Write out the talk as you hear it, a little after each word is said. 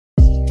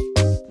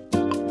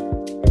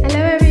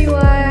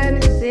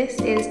This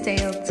is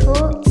Dale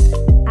Talks.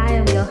 I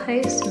am your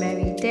host,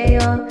 Mary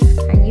Dale,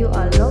 and you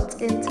are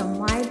locked into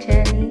my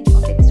journey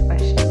of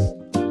expression.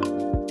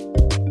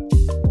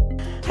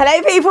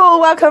 Hello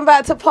people, welcome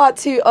back to part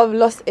 2 of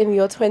Lost in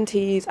Your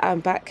 20s. I'm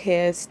back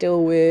here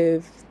still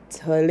with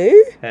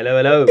Tolu.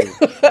 Hello.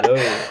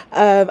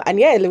 And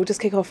yeah, we'll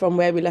just kick off from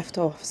where we left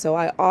off. So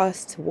I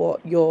asked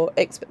what your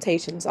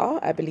expectations are,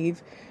 I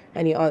believe,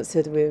 and you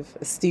answered with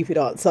a stupid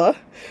answer.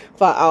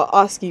 But I'll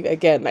ask you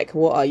again, like,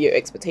 what are your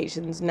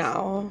expectations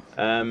now?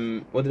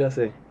 What did I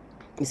say?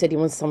 You said you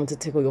wanted someone to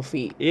tickle your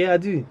feet. Yeah, I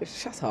do.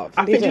 Shut up.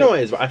 I think, you know what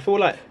it is, right? I feel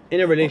like in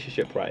a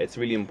relationship, right, it's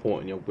really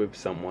important you're with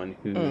someone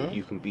who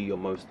you can be your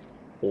most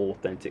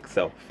authentic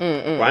self,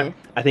 right?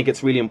 I think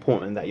it's really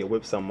important that you're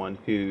with someone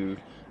who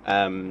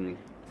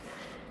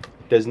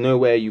there's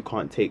nowhere you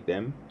can't take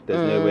them.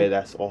 There's nowhere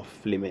that's off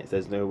limits.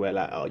 There's nowhere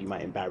like, oh, you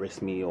might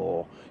embarrass me,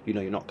 or, you know,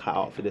 you're not cut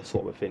out for this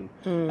sort of thing.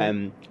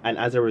 And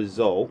as a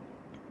result,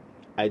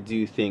 I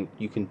do think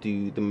you can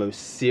do the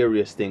most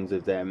serious things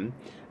with them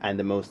and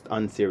the most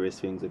unserious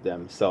things with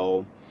them.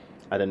 So,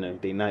 I don't know,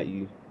 they knight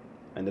you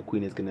and the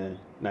queen is going to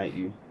knight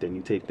you. Then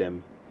you take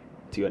them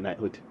to your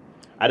knighthood.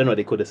 I don't know what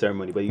they call the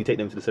ceremony, but you take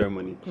them to the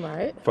ceremony.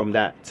 Right. From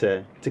that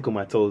to tickle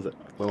my toes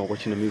when we're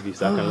watching a movie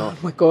so I can laugh.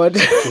 Oh my God.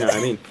 You know what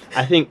I mean?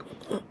 I think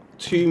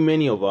too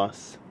many of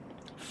us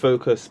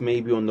focus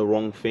maybe on the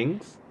wrong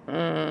things.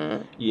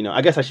 You know,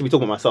 I guess I should be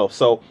talking about myself.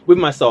 So with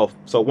myself,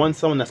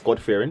 someone that's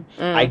God-fearing.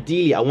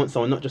 Ideally, I want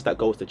someone not just that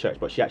goes to church,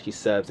 but she actually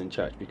serves in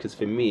church. Because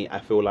for me, I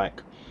feel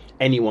like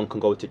anyone can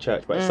go to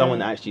church, but someone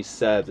that actually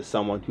serves is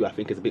someone who I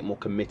think is a bit more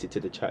committed to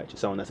the church,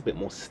 someone that's a bit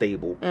more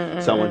stable,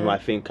 someone who I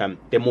think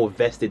they're more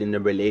vested in the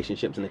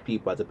relationships and the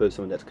people, as opposed to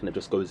someone that kind of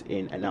just goes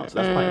in and out.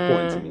 So that's quite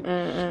important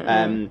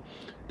to me.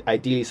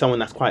 Ideally, someone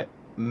that's quite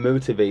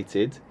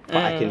motivated, but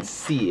I can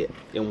see it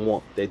in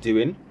what they're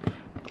doing.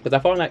 Because I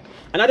found like,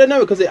 and I don't know,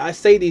 because I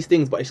say these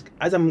things, but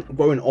as I'm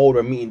growing older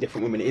and meeting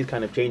different women, it is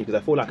kind of changing.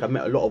 Because I feel like I've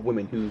met a lot of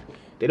women who,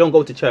 they don't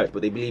go to church,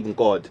 but they believe in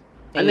God.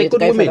 And they're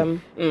good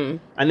women.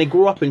 And they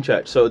grew up in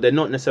church, so they're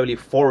not necessarily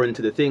foreign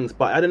to the things.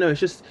 But I don't know,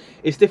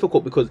 it's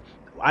difficult because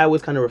I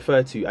always kind of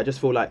refer to, I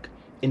just feel like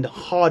in the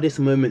hardest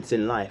moments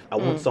in life, I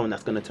want someone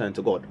that's going to turn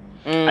to God.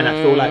 And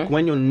I feel like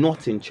when you're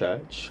not in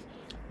church,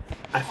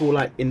 I feel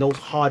like in those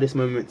hardest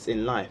moments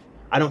in life,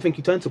 I don't think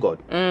you turn to God.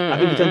 I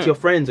think you turn to your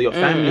friends or your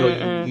family,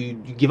 or you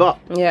give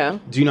up. Yeah.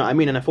 Do you know what I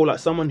mean? And I feel like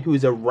someone who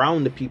is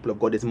around the people of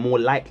God is more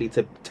likely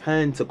to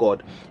turn to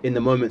God in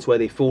the moments where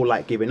they feel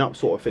like giving up,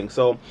 sort of thing.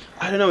 So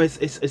I don't know.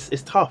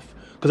 It's tough.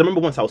 Because I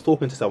remember once I was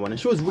talking to someone and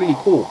she was really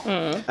cool,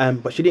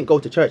 but she didn't go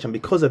to church, and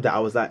because of that, I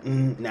was like,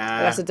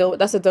 nah.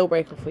 That's a deal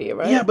breaker for you,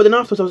 right? Yeah, but then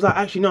afterwards I was like,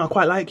 actually, no, I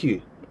quite like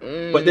you.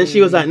 But then she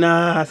was like,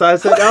 nah. So I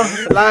said,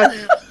 oh, like,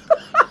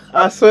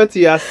 I swear to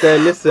you, I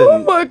said, listen.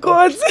 Oh my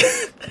God.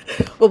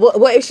 Well,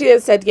 what if she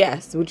had said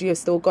yes? Would you have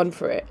still gone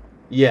for it?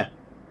 Yeah.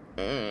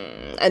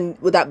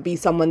 And would that be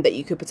someone that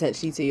you could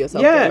potentially see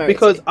yourself get married married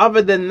because to?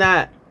 Other than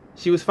that,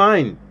 she was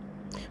fine.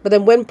 But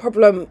then when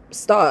problem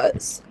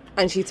starts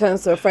and she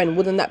turns to a friend,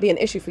 wouldn't that be an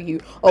issue for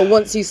you? Or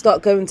once you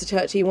start going to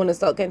church, you want to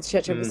start going to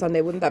church every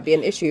Sunday, wouldn't that be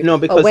an issue? No,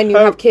 because or when you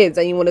have kids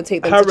and you want to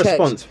take them to church. Her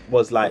response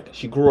was like,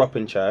 she grew up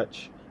in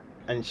church.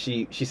 And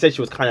she said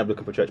she was kind of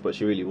looking for church, but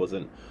she really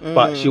wasn't.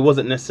 But she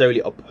wasn't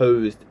necessarily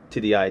opposed to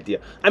the idea.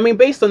 I mean,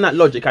 based on that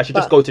logic, I should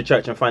just go to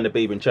church and find a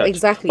babe in church.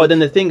 Exactly. But then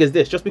the thing is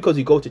this, just because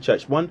you go to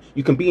church, one,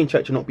 you can be in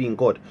church and not be in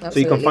God. Absolutely. So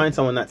you can find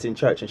someone that's in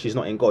church and she's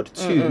not in God.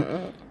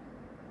 Two,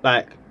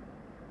 like,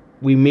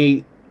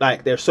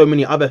 there's so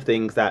many other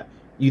things that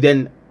you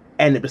then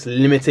end up just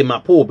limiting my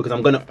pool because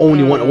I'm going to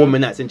only want a woman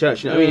that's in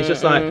church. You know what I mean? It's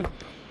just like,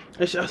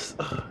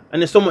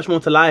 and there's so much more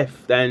to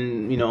life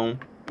than, you know,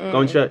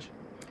 going to church.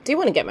 Do you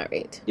want to get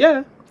married?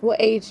 Yeah. What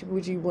age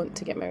would you want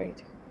to get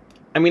married?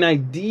 I mean,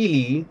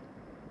 ideally,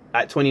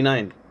 at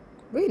 29.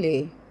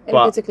 Really? Any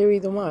particular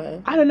reason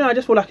why? I don't know. I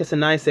just feel like it's a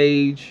nice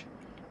age.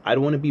 I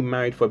don't want to be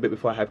married for a bit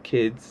before I have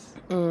kids.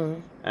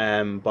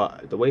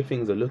 But the way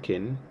things are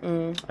looking,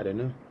 I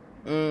don't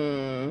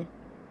know.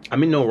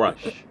 I'm in no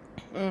rush.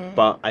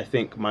 But I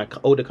think my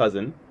older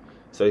cousin,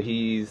 so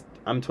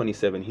I'm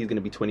 27. He's going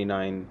to be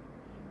 29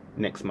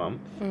 next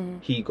month.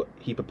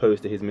 He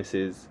proposed to his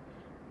missus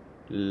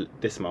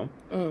this month,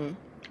 and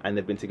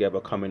they've been together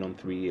coming on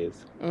 3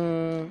 years.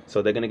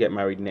 So they're gonna get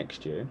married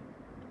next year.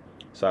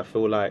 So I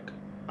feel like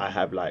I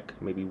have like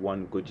maybe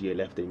one good year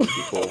left in me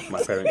before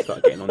my parents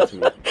start getting on to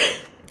me.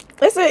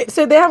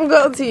 So they haven't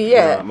got to you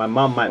yet? Yeah, my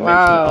mum might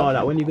mention,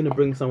 like, when are you going to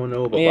bring someone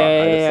over? But I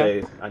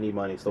just say, I need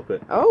money, stop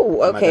it.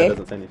 Oh, okay. My dad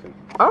doesn't say anything.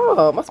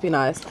 Oh, must be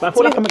nice. But I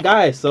feel like I'm a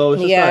guy, so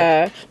it's just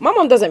like... My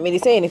mum doesn't really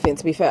say anything,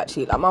 to be fair,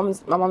 actually. Like, my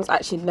mum's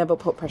actually never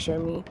put pressure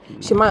on me.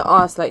 She might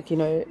ask, like, you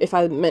know, if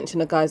I mention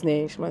a guy's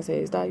name, she might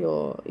say, is that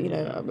your, you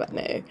know, I'm like,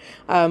 no.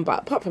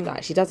 But apart from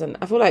that, she doesn't.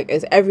 I feel like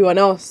it's everyone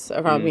else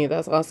around me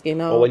that's asking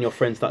now. Or when your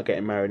friends start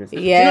getting married and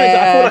stuff. Yeah. You know,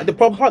 I feel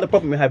like part of the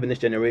problem we have in this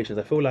generation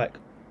is I feel like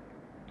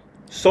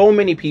so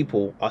many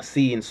people are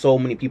seeing so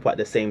many people at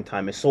the same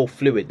time. It's so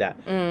fluid that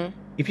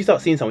if you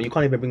start seeing someone, you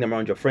can't even bring them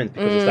around your friends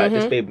because it's like,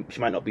 this babe, she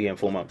might not be here in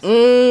 4 months.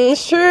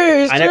 It's true.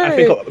 And I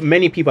think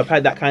many people have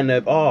had that kind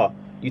of,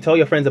 you tell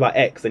your friends about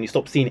X and you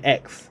stop seeing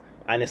X.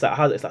 And it's like,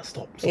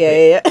 stop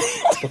it.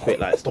 Stop it,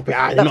 like, stop it.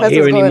 They're not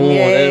here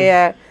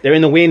anymore. They're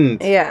in the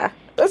wind. Yeah.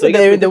 So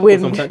they're in the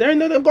wind.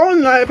 They're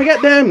gone, like,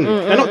 forget them.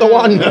 They're not the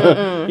one.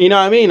 You know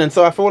what I mean? And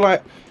so I feel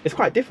like it's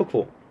quite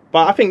difficult.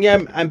 But I think,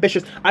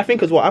 ambitious. I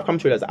think as well, I've come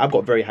to realize that I've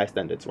got very high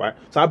standards, right?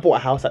 So I bought a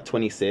house at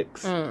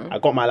 26. I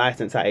got my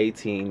license at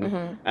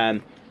 18.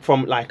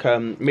 From like,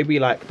 maybe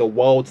like the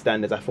world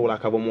standards, I feel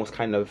like I've almost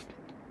kind of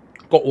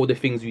got all the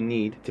things you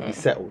need to be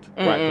settled,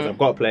 right? Because I've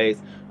got a place,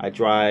 I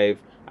drive,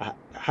 I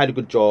had a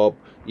good job,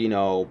 you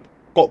know,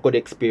 got good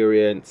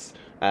experience,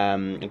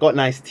 got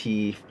nice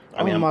teeth.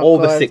 I mean, I'm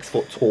over 6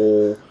 foot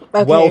tall,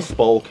 well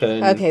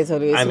spoken. Okay,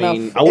 so it's I enough.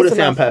 mean, I wouldn't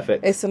say I'm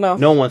perfect. It's enough.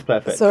 No one's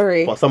perfect.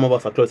 Sorry. But some of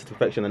us are closer to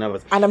perfection than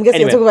others. And I'm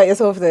guessing you're talking about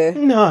yourself there.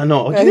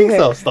 No. Do you think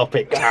so? Stop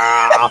it.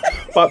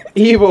 But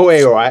either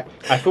way, right?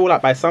 I feel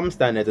like by some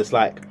standards, it's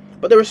like,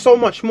 but there is so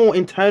much more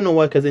internal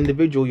work as an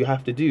individual you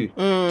have to do.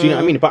 Do you know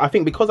what I mean? But I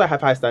think because I have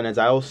high standards,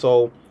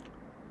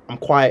 I'm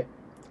quite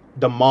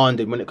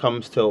demanding when it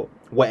comes to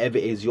whatever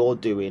it is you're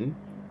doing,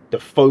 the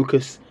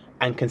focus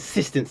and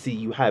consistency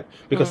you have.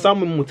 Because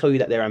some women will tell you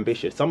that they're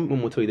ambitious. Some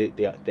women will tell you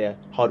that they're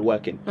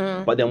hardworking.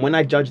 But then when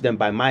I judge them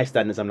by my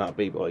standards, I'm like,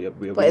 baby, you're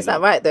really... But is that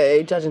right,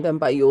 though? Judging them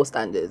by your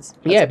standards?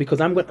 Yeah, because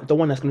I'm the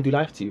one that's going to do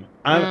life to you.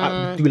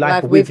 I do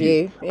life with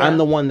you. Yeah. I'm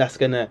the one that's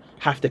going to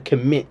have to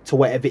commit to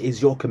whatever it is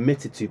you're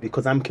committed to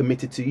because I'm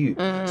committed to you.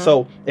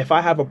 So if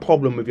I have a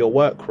problem with your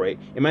work rate,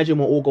 imagine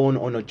we're all going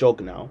on a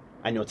jog now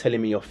and you're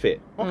telling me you're fit.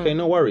 Okay,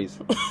 no worries.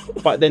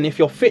 But then if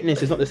your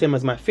fitness is not the same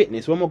as my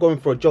fitness, when we're going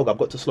for a jog, I've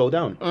got to slow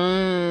down.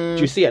 Do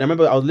you see it? And I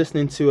remember I was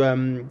listening to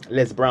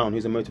Les Brown,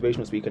 who's a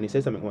motivational speaker, and he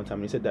said something one time,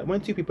 and he said that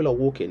when two people are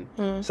walking,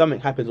 something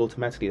happens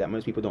automatically that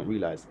most people don't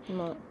realize.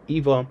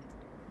 Either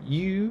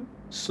you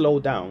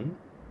slow down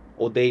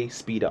or they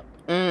speed up.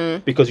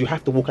 Because you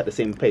have to walk at the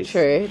same pace.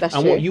 True, that's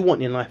true. And what you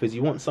want in life is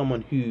you want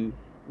someone who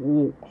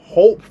will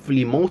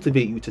hopefully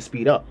motivate you to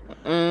speed up.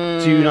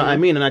 Do you know what I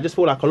mean? And I just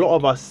feel like a lot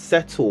of us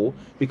settle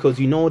because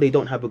they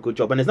don't have a good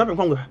job. And there's nothing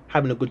wrong with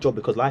having a good job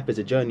because life is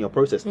a journey or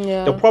process.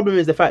 The problem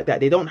is the fact that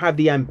they don't have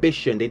the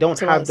ambition, they don't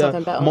have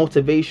the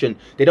motivation,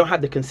 they don't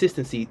have the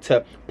consistency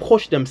to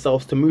push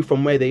themselves to move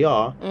from where they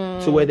are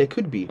to where they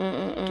could be.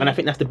 And I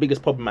think that's the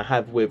biggest problem I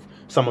have with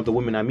some of the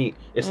women I meet.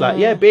 It's like,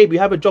 yeah, babe, you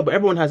have a job, but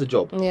everyone has a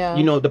job.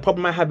 You know, the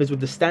problem I have is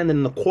with the standard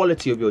and the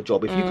quality of your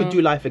job. If you could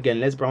do life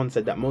again, Les Brown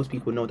said that most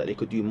people know that they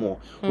could do more,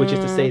 which is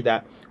to say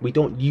that we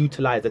don't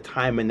utilize the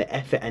time and the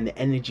effort and the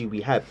energy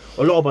we have.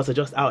 A lot of us are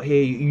just out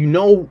here, you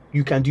know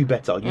you can do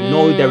better. You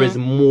know there is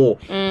more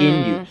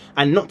in you.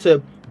 And not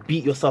to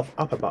beat yourself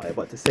up about it,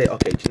 but to say,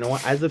 okay, do you know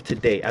what? As of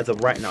today, as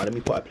of right now, let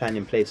me put a plan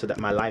in place so that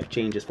my life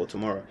changes for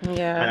tomorrow. And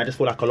I just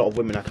feel like a lot of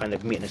women are kind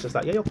of meeting. It's just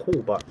like, yeah, you're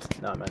cool, but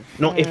nah, man.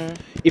 No,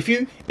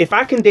 if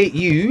I can date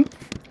you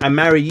and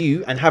marry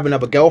you and have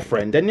another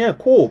girlfriend, then yeah,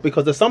 cool,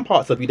 because there's some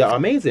parts of you that are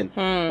amazing.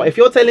 But if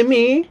you're telling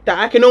me that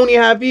I can only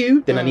have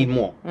you, then I need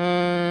more.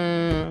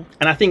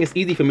 And I think it's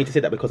easy for me to say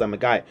that because I'm a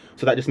guy.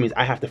 So that just means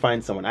I have to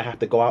find someone. I have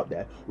to go out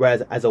there.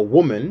 Whereas as a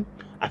woman,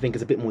 I think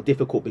it's a bit more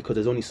difficult because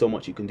there's only so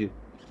much you can do.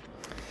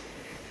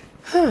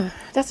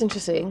 That's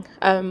interesting.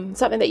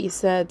 Something that you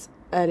said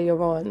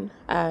earlier on,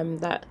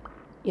 that,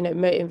 you know,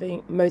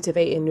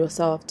 motivating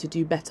yourself to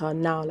do better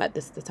now, like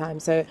this is the time.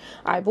 So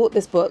I bought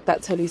this book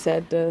that Tolu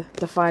said, The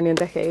Defining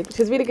Decade, which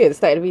is really good. I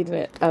started reading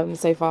it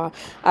so far.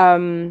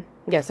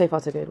 Yeah, so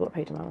far so good. What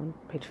page am I on?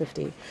 Page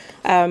 50.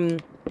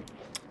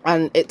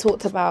 And it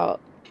talked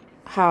about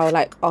how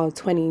like our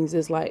 20s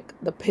is like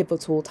the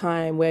pivotal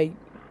time where,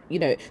 you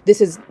know,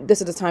 this is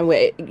the time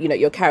where, you know,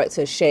 your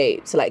character is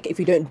shaped. So like if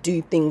you don't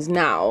do things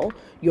now,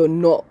 you're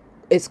not,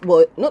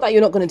 not that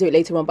you're not going to do it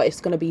later on, but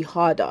it's going to be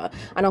harder.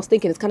 And I was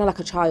thinking it's kind of like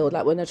a child,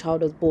 like when a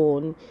child is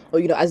born,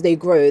 or, you know, as they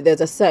grow, there's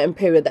a certain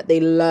period that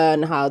they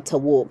learn how to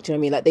walk. Do you know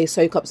what I mean? Like they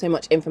soak up so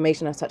much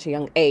information at such a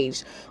young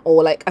age.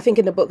 Or like, I think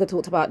in the book I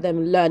talked about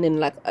them learning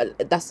like,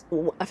 that's,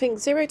 I think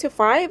 0 to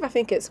 5, I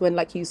think it's when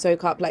like you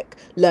soak up like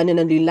learning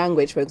a new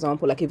language, for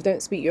example. Like if you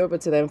don't speak Yoruba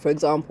to them, for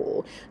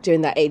example,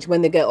 during that age,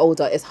 when they get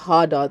older, it's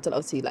harder to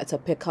obviously like to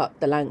pick up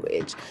the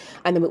language.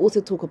 And then we also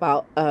talk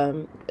about,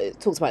 it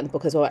talks about in the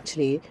book as well,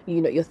 actually,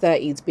 you know, your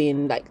 30s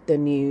being like the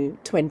new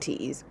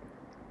 20s.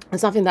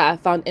 And something that I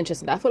found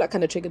interesting, that I feel like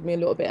kind of triggered me a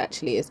little bit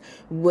actually, is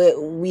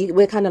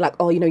we're kind of like,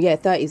 oh, you know, yeah,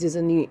 30s is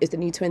the new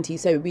 20s.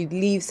 So we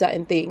leave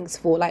certain things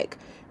for like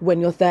when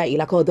you're 30,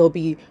 like, oh, there'll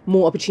be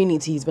more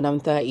opportunities when I'm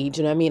 30.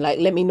 Do you know what I mean? Like,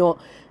 let me not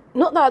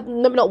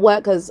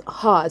work as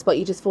hard, but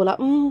you just feel like,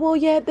 well,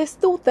 yeah, there's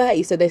still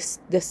 30, so there's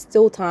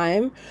still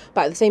time.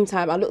 But at the same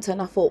time, I looked at it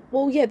and I thought,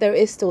 well, yeah, there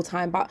is still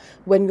time, but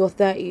when you're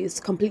 30, it's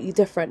completely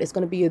different. It's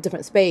going to be a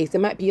different space. There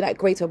might be like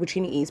greater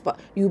opportunities, but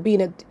you'll be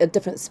in a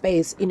different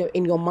space, you know,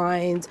 in your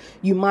mind.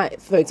 You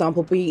might, for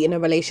example, be in a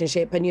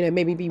relationship and, you know,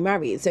 maybe be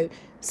married. So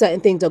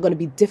certain things are going to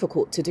be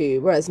difficult to do.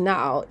 Whereas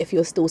now, if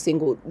you're still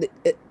single,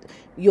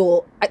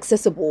 you're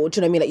accessible. Do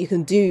you know what I mean? Like, you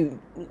can do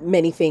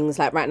many things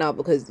like right now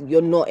because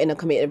you're not in a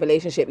committed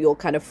relationship. You're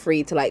kind of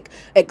free to like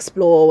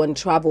explore and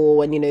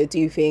travel and, you know,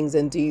 do things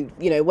and do,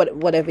 you know,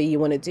 whatever you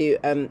want to do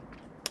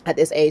at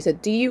this age. So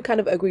do you kind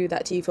of agree with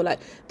that? Do you feel like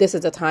this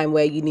is a time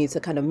where you need to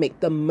kind of make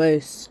the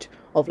most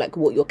of like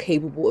what you're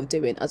capable of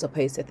doing, as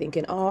opposed to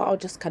thinking, oh, I'll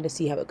just kind of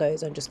see how it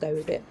goes and just go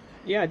with it?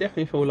 Yeah, I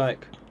definitely feel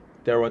like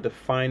there are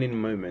defining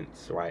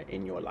moments, right,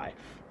 in your life,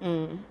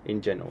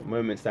 in general.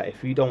 Moments that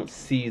if you don't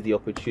seize the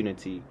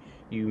opportunity,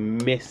 you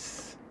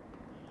miss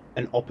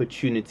an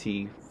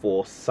opportunity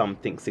for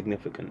something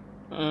significant,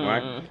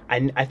 right?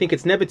 And I think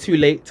it's never too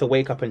late to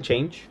wake up and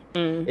change.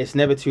 It's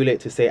never too late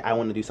to say, I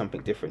want to do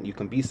something different. You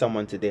can be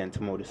someone today and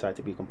tomorrow decide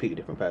to be a completely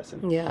different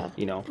person. Yeah.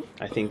 You know,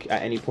 I think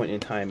at any point in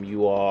time,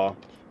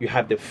 you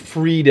have the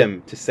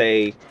freedom to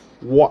say,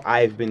 what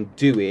I've been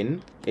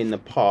doing in the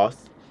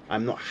past,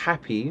 I'm not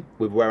happy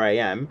with where I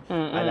am,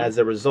 and as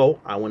a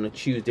result, I want to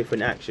choose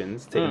different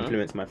actions to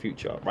influence my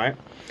future, right?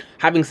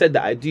 Having said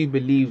that, I do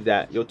believe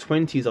that your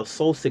 20s are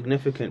so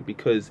significant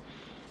because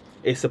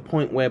it's a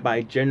point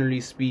whereby,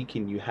 generally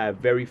speaking, you have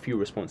very few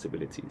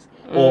responsibilities.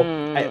 Or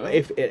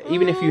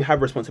even if you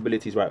have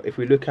responsibilities, right? If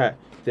we look at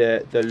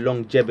the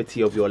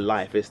longevity of your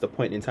life, it's the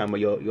point in time where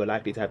you're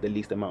likely to have the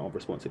least amount of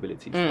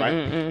responsibilities, right?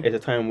 It's a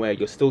time where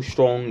you're still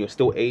strong, you're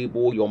still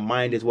able, your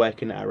mind is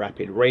working at a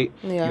rapid rate.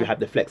 Yeah. You have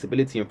the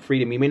flexibility and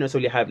freedom. You may not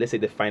necessarily have, let's say,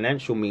 the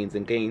financial means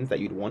and gains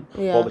that you'd want.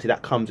 Yeah. But obviously,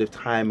 that comes with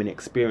time and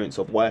experience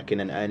of working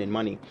and earning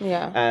money.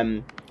 Yeah.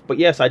 But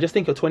yes, I just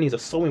think your 20s are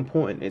so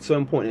important. It's so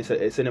important.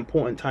 It's an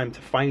important time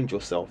to find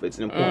yourself. It's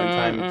an important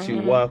time to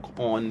work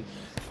on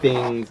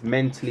things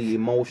mentally,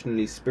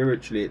 emotionally,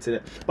 spiritually.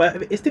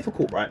 But it's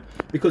difficult, right?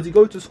 Because you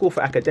go to school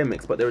for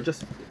academics, but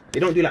they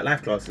don't do like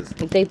life classes.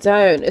 They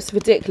don't. It's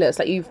ridiculous.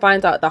 Like, you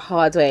find out the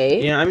hard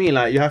way. Yeah, I mean,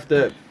 like, you have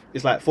to.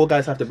 It's like 4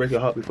 guys have to break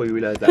your heart before you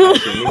realize that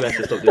actually maybe I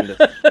should stop doing this.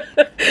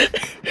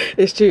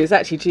 It's true. It's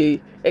actually true.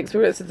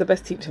 Experience is the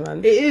best teacher, man.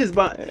 It is,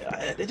 but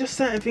there's just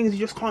certain things you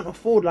just can't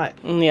afford. Like,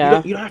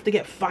 Yeah. you don't have to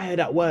get fired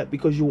at work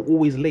because you're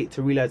always late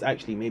to realize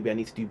actually maybe I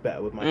need to do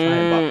better with my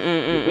time.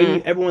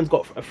 But everyone's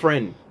got a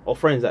friend or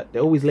friends that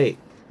they're always late.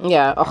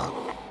 Yeah.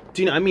 Oh,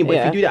 Do you know what I mean? But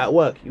if you do that at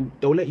work,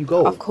 they'll let you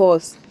go. of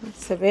course.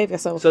 So behave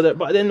yourself.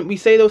 But then we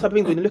say those type of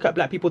things when you look at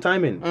black people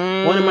timing.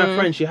 One of my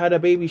friends, she had a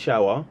baby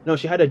shower. No,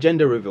 she had a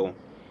gender reveal.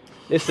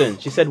 Listen,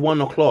 she said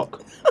 1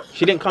 o'clock.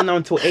 She didn't come down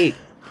until 8.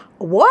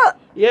 What?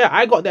 Yeah,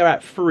 I got there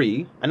at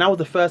 3, and I was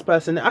the first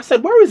person there. I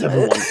said, "Where is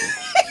everyone?"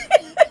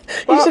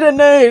 You should have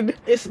known.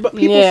 But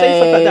people say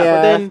stuff like that.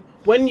 But then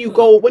when you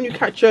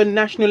catch a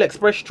National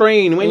Express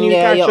train, when you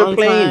catch a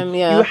plane,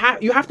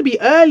 you have to be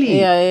early.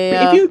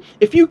 Yeah.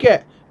 If you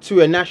get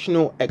to a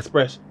National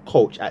Express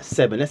coach at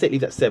 7, let's say it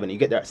leaves at 7, you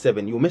get there at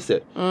 7, you'll miss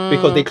it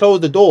because they close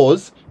the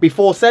doors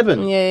before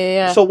 7.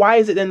 Yeah. So why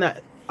is it then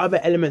that other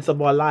elements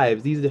of our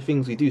lives, these are the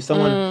things we do?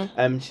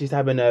 Someone she's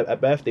having a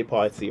birthday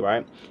party,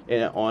 right,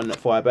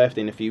 for her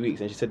birthday in a few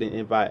weeks, and she said they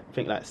invite, I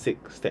think, like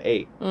 6 to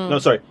 8. No,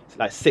 sorry,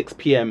 like 6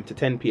 p.m. to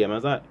 10 p.m. I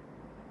was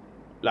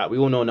like we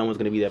all know no one's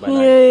going to be there by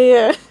 9.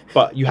 Yeah.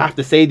 But you have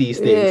to say these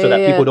things so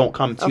that people don't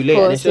come too late.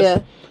 Course, and it's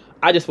just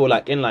I just feel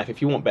like in life,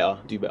 if you want better,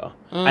 do better.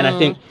 And I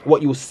think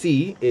what you'll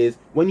see is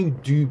when you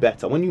do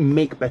better, when you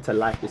make better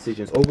life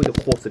decisions over the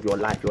course of your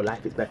life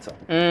is better.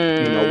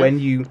 You know, when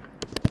you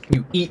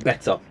eat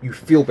better, you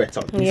feel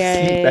better, you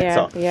sleep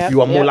better,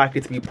 you are more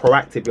likely to be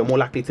proactive, you're more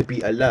likely to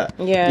be alert.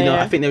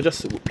 I think they're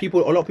just a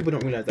lot of people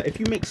don't realize that if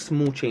you make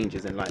small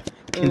changes in life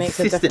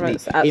consistently,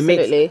 it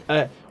makes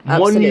a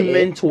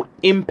monumental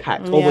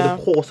impact over the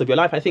course of your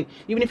life. I think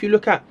even if you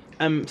look at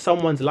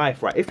someone's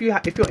life, right, if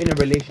you're in a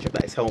relationship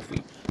that is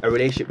healthy, a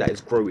relationship that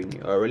is growing,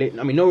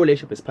 no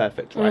relationship is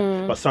perfect,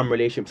 right, but some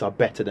relationships are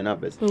better than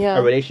others.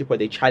 A relationship where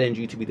they challenge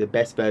you to be the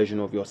best version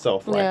of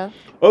yourself, right,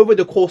 over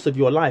the course of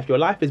your life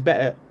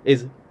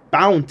is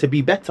bound to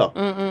be better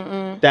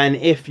than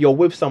if you're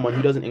with someone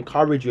who doesn't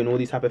encourage you and all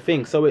these type of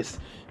things. So it's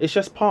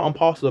just part and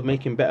parcel of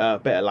making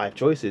better life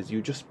choices.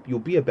 You'll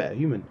be a better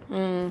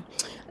human.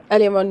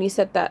 Earlier on, you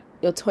said that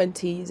your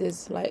 20s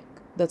is like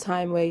the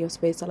time where you're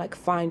supposed to like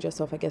find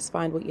yourself, I guess,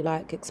 find what you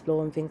like,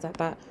 explore and things like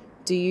that.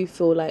 Do you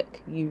feel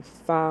like you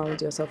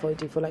found yourself, or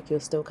do you feel like you're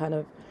still kind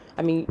of,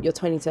 I mean, you're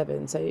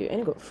 27, so you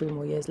only got 3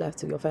 more years left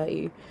till you're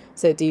 30.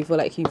 So do you feel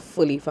like you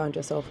fully found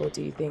yourself, or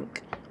do you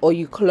think, or are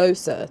you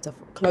closer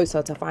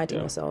to finding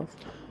yourself?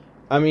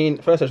 I mean,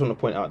 first I just want to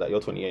point out that you're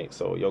 28,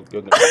 so you're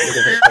going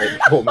to hit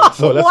performance.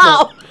 So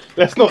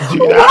let's not do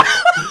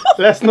that.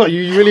 Let's not.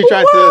 You really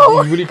try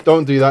to. You really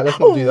don't do that. Let's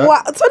not do that.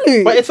 Wow,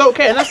 Tolu. But it's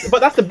okay, and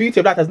that's the beauty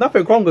of that. There's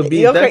nothing wrong with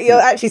being. You're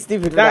actually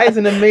stupid. That is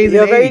an amazing.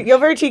 You're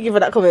very cheeky for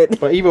that comment.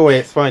 But either way,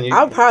 it's fine.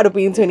 I'm proud of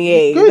being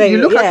 28. Good. You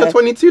look like you're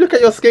 22. Look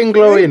at your skin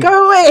glowing.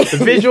 Go away. The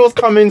visuals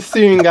coming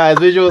soon, guys.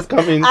 Visuals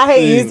coming. I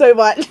hate you so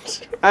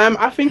much.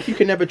 I think you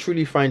can never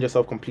truly find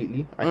yourself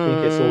completely. I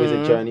think it's always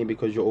a journey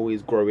because you're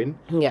always growing.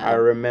 Yeah. I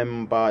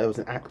remember there was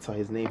an actor.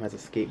 His name has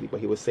escaped me, but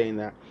he was saying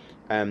that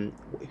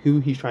who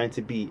he's trying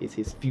to be is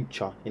his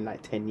future in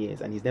like 10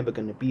 years, and he's never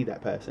going to be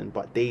that person,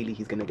 but daily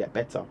he's going to get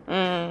better.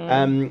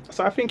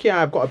 So I think,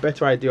 yeah, I've got a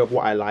better idea of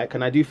what I like,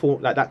 and I do feel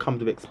like that comes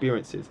with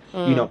experiences.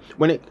 You know,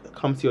 when it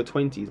comes to your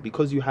 20s,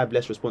 because you have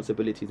less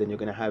responsibilities than you're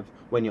going to have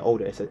when you're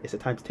older, it's a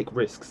time to take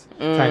risks,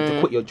 time to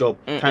quit your job,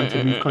 time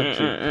to move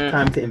country,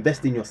 time to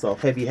invest in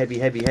yourself, heavy,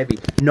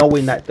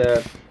 knowing that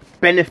the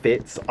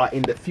benefits are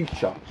in the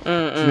future. Do you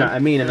know what I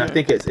mean? And I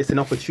think it's an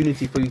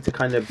opportunity for you to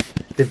kind of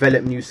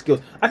develop new skills.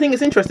 I think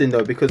it's interesting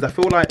though, because I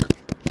feel like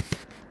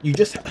you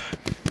just,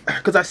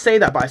 because I say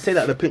that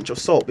with a pinch of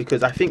salt,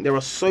 because I think there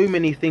are so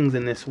many things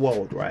in this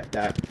world, right,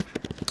 that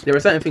there are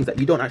certain things that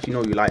you don't actually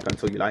know you like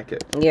until you like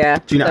it. Yeah.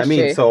 Do you know what I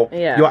mean? True. So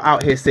yeah. You're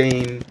out here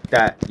saying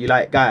that you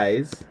like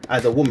guys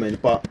as a woman,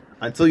 but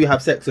until you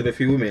have sex with a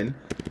few women,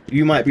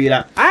 you might be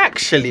like,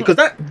 actually, because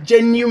that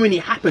genuinely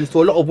happens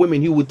to a lot of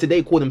women who would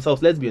today call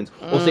themselves lesbians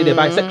or say they're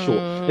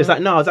bisexual. It's like,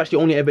 no, I was actually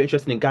only ever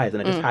interested in guys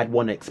and I just had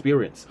one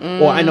experience.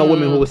 Or I know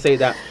women who will say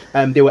that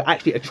they were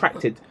actually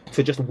attracted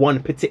to just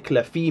one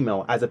particular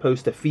female as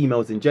opposed to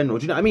females in general.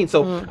 Do you know what I mean?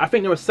 So I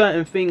think there are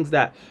certain things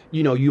that,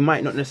 you know, you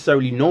might not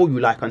necessarily know you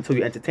like until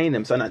you entertain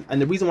them. So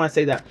and the reason why I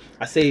say that,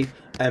 I say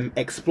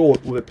explore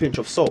with a pinch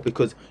of salt,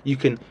 because you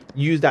can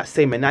use that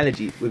same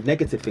analogy with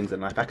negative things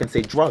in life. I can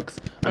say drugs,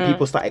 and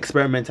people start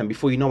experimenting,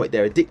 before you know it,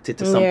 they're addicted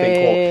to something,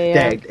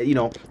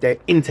 they're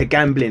into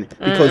gambling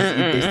because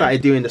they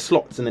started doing the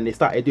slots, and then they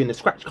started doing the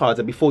scratch cards,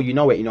 and before you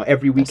know it, you know,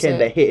 every weekend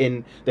they're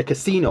hitting the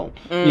casino.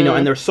 You know,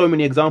 and there are so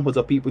many examples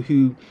of people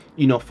who,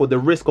 you know, for the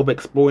risk of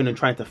exploring and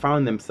trying to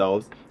find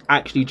themselves,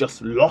 actually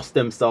just lost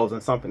themselves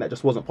in something that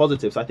just wasn't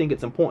positive. So I think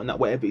it's important that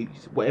whatever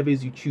it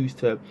is you choose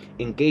to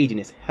engage in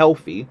is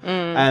healthy.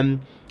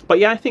 But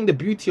yeah, I think the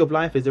beauty of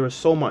life is there's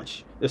so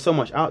much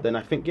out there, and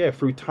I think, yeah,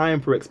 through time,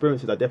 through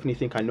experiences, I definitely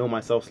think I know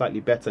myself slightly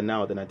better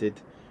now than I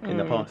did in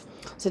the past.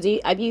 So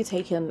have you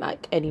taken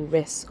like any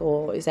risk,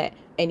 or is there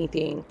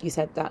anything, you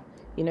said that,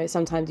 you know,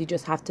 sometimes you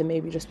just have to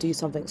maybe just do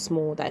something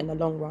small that in the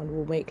long run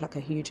will make like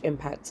a huge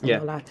impact on your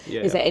life.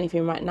 Is there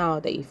anything right now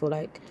that you feel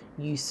like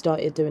you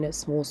started doing it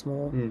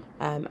small,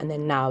 and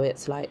then now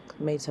it's like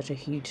made such a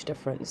huge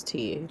difference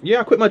to you? Yeah,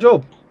 I quit my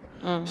job.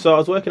 So I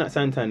was working at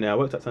Santander. I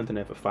worked at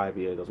Santander for 5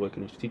 years. I was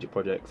working in strategic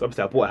projects.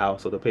 Obviously, I bought a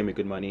house, so they pay me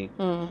good money.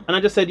 And I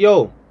just said,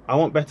 yo, I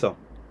want better.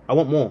 I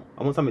want more.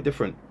 I want something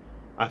different.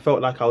 I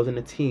felt like I was in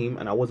a team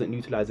and I wasn't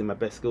utilizing my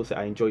best skill set.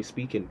 I enjoy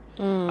speaking.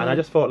 And I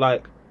just felt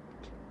like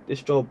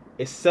this job,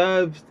 it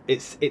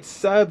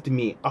served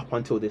me up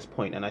until this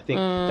point. And I think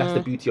that's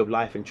the beauty of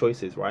life and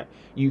choices, right?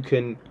 You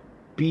can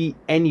be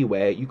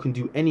anywhere, you can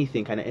do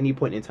anything, and at any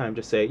point in time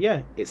just say,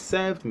 yeah, it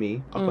served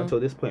me up until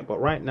this point, but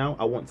right now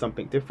I want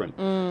something different.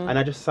 And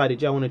I just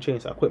decided, yeah, I want to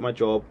change. So I quit my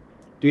job,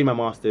 doing my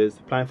masters,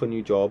 applying for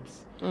new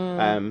jobs.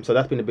 So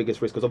that's been the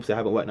biggest risk, because obviously I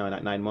haven't worked now in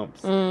like 9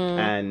 months,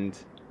 and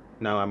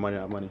now I'm running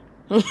out of money.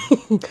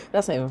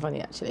 That's not even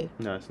funny, actually.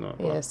 No, it's not.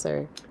 Yeah,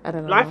 so I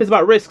don't know. Life is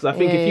about risks. I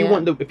think if you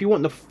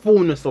want the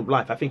fullness of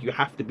life, I think you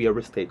have to be a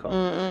risk taker.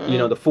 You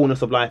know, the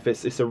fullness of life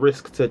is a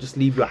risk to just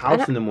leave your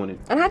house in the morning.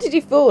 And how did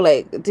you feel?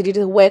 Like, did you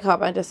just wake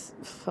up and just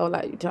feel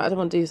like, I don't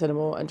want to do this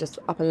anymore, and just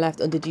up and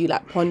left, or did you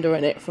like ponder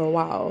on it for a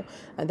while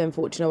and then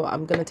thought, you know what,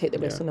 I'm gonna take the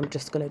risk and I'm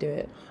just gonna do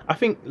it? I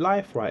think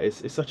life, right,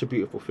 is such a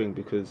beautiful thing,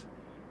 because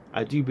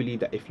I do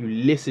believe that if you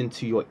listen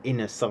to your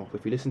inner self,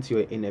 if you listen to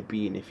your inner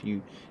being, if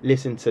you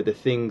listen to the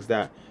things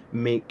that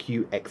make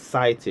you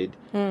excited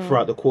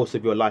throughout the course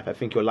of your life, I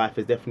think your life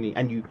is definitely,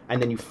 and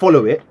then you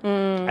follow it,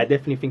 I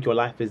definitely think your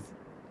life is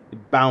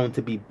bound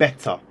to be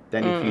better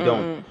than if you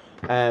don't.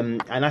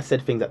 And I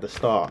said things at the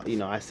start, you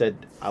know, I said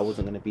I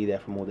wasn't going to be there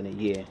for more than a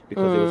year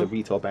because it was a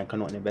retail bank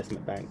and not an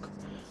investment bank.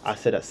 I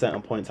said at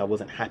certain points I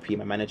wasn't happy.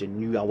 My manager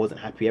knew I wasn't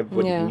happy.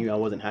 Everybody knew I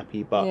wasn't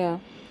happy. But,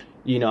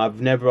 you know,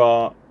 I've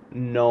never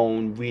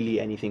known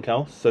really anything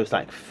else, so it's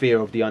like fear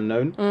of the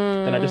unknown.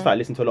 Then I just started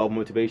listening to a lot of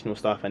motivational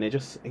stuff, and I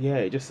guess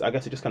it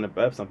just kind of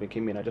birthed something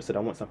in me, and I just said I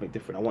want something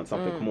different, I want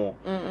something more.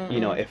 You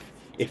know,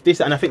 if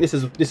this, and I think this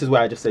is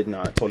where I just said,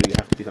 no, Tolu, you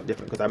have to do something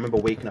different, because I remember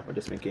waking up and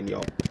just thinking,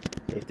 yo,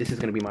 if this is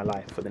going to be my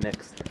life for the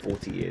next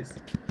 40 years,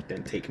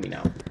 then take me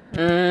now.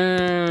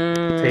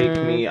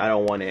 Take me, I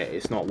don't want it,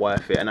 it's not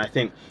worth it. And I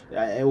think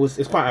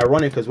it's quite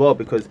ironic as well,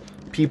 because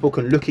people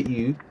can look at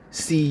you,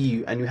 see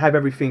you, and you have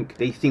everything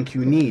they think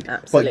you need.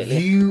 Absolutely.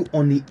 But you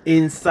on the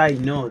inside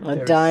know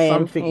there's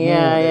something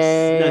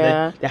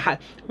more.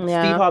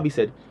 Steve Harvey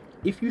said,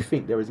 if you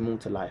think there is more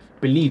to life,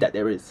 believe that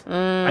there is.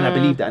 And I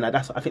believe that, and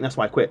I think that's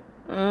why I quit.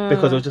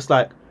 Because it was just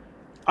like,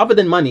 other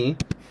than money,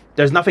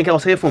 there's nothing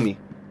else here for me.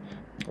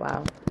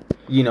 Wow.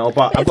 You know,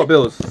 but I've got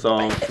bills, so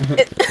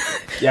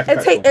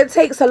it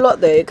takes a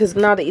lot though, because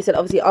now that you said,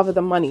 obviously, other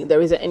than money,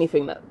 there isn't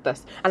anything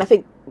that's, and I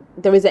think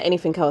there isn't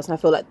anything else, and I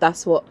feel like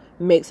that's what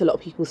makes a lot of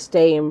people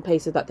stay in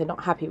places that they're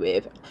not happy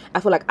with. I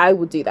feel like I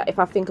would do that if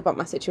I think about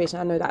my situation.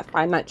 I know that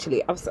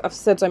financially, I've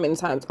said so many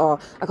times, I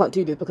can't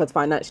do this because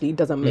financially it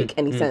doesn't make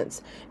any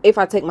sense. If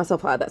I take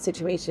myself out of that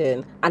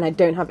situation and I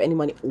don't have any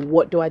money,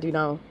 what do I do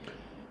now?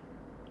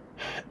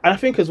 And I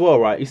think as well,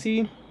 right, you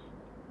see,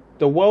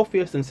 the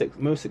wealthiest and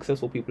most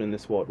successful people in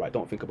this world, right,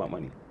 don't think about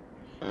money.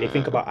 They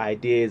think about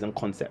ideas and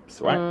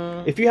concepts,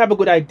 right? If you have a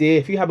good idea,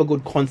 if you have a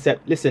good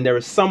concept, listen, there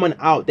is someone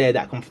out there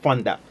that can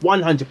fund that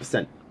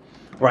 100%.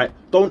 Right?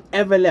 Don't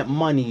ever let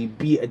money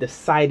be a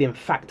deciding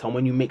factor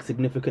when you make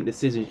significant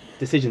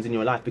decisions in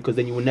your life, because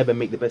then you will never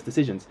make the best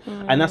decisions.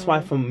 And that's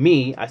why for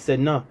me, I said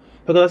no.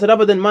 Because I said,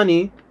 other than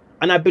money,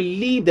 and I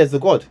believe there's a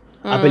God.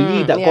 I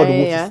believe that God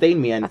will sustain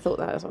me. And I thought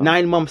that as well.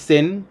 9 months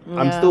in,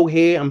 I'm still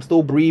here, I'm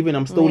still breathing,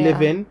 I'm still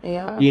living.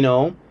 Yeah. You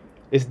know,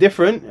 it's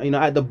different. You know,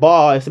 at the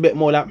bar, it's a bit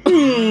more like,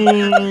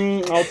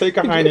 I'll take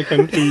a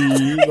Heineken,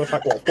 please. That's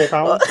like, what,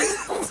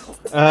 £4?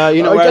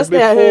 You know, whereas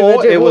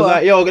before it was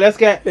like, yo, let's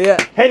get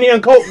Henny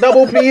and Coke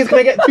double, please. Can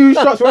I get 2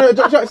 shots? Want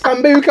to shot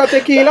Sambuca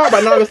tequila?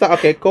 But now it's like,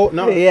 okay, Coke,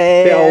 no,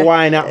 bit of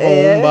wine at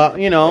home. But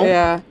you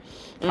know,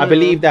 I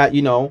believe that,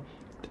 you know,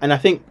 and I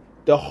think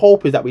the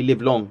hope is that we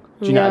live long.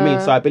 Do you know what I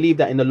mean? So I believe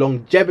that in the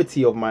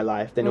longevity of my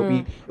life, then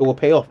it will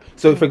pay off.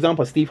 So for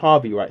example, Steve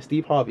Harvey, right?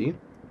 Steve Harvey.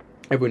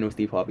 Everyone knows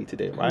Steve Harvey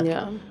today, right?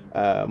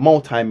 Yeah.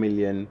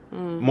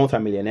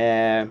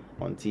 Multi-millionaire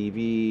on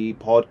TV,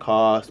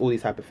 podcast, all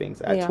these type of things.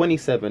 At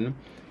 27,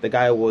 the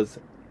guy was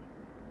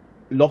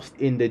lost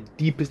in the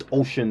deepest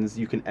oceans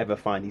you can ever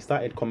find. He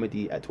started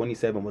comedy at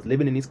 27, was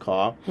living in his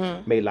car,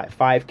 made like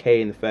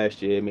 5k in the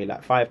first year, made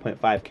like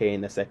 5.5k in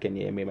the second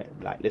year, made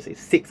like, let's say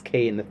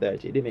 6k in the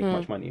third year. Didn't make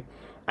much money.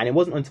 And it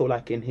wasn't until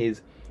like in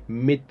his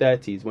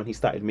mid-30s when he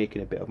started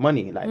making a bit of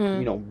money, like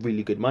you know,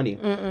 really good money.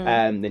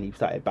 And then he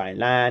started buying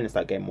land and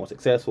started getting more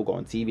successful, got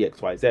on TV,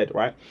 XYZ,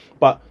 right?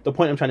 But the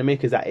point I'm trying to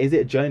make is that, is it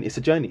a journey? It's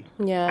a journey.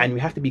 And we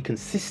have to be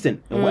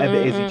consistent in whatever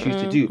it is you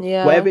choose to do.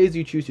 Whatever it is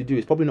you choose to do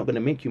is probably not going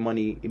to make you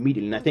money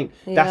immediately. And I think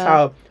that's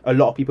how a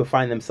lot of people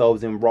find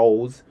themselves in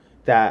roles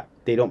that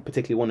they don't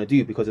particularly want to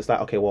do, because it's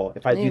like, okay, well,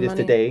 if I do this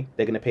today,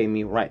 they're going to pay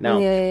me right now.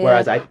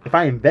 Whereas if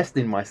I invest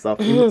in myself,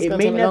 it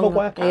may never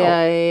work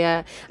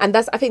out. And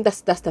I think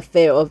that's the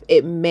fear of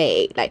it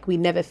may, like, we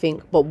never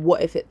think, but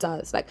what if it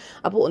does? Like,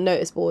 I bought a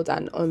notice board,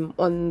 and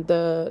on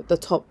the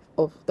top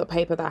of the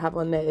paper that I have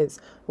on there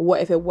is,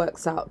 what if it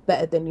works out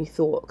better than you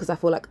thought? Because I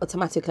feel like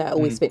automatically I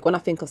always think, when I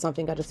think of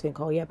something, I just think,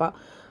 oh yeah, but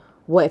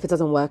what if it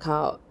doesn't work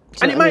out?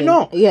 And it might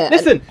not.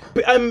 Listen,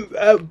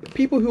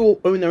 people who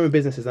own their own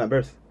businesses and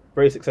are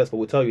very successful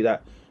will tell you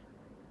that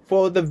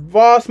for the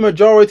vast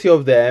majority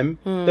of them,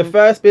 the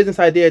first business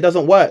idea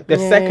doesn't work. The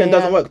second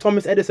doesn't work.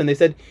 Thomas Edison, they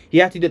said he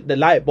had to do the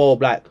light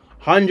bulb like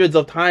hundreds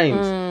of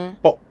times.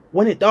 But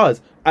when it does,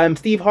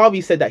 Steve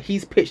Harvey said that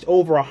he's pitched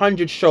over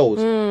 100 shows.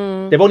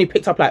 They've only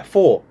picked up like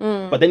 4.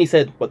 But then he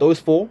said, but those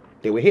 4,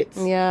 they were hits.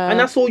 And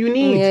that's all you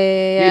need.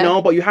 You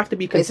know, but you have to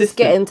be consistent. It's just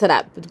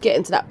get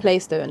into that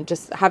place though, and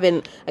just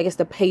having, I guess,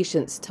 the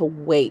patience to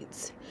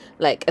wait.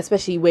 Like,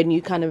 especially when you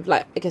kind of,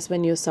 like, I guess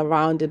when you're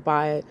surrounded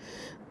by,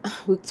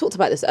 we talked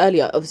about this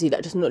earlier, obviously,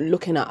 like, just not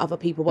looking at other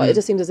people, but it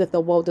just seems as if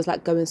the world is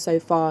like going so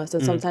fast,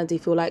 and sometimes you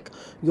feel like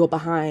you're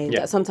behind.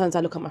 Like, sometimes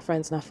I look at my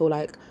friends and I feel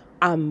like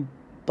I'm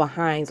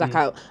behind, like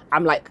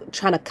I'm like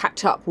trying to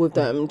catch up with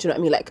them. Do you know what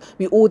I mean? Like,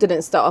 we all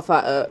didn't start off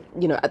at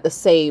the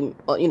same,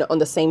 on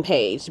the same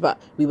page, but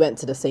we went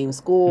to the same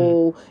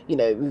school. You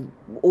know, we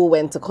all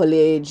went to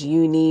college,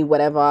 uni,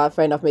 whatever.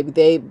 Fair enough, maybe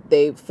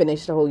they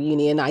finished the whole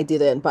uni and I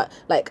didn't, but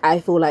like,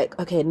 I feel like,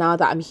 okay, now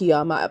that I'm here,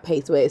 I'm at a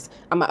place where it's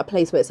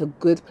a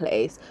good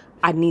place.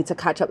 I need to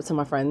catch up to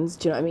my friends.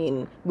 Do you know what I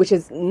mean? Which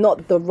is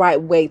not the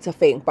right way to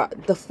think,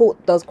 but the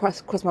thought does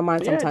cross my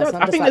mind sometimes. So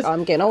I'm just like,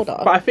 I'm getting older.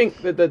 But I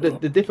think the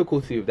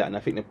difficulty with that, and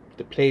I think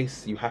the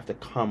place you have to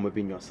come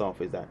within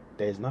yourself, is that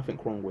there's nothing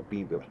wrong with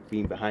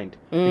being behind,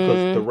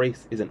 because the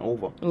race isn't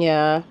over.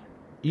 Yeah.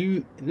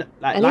 And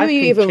who are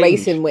you even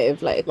racing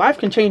with? Like, life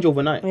can change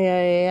overnight.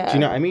 Yeah. Do you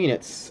know what I mean?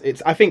 It's.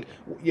 I think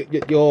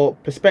your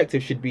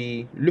perspective should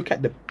be, look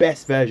at the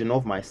best version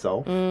of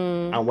myself,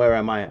 and where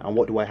am I, and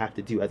what do I have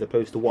to do, as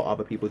opposed to what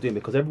other people are doing,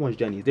 because everyone's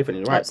journey is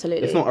different, right?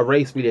 Absolutely. It's not a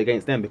race really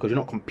against them, because you're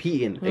not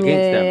competing against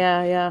them.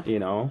 Yeah. You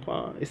know,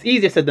 it's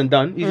easier said than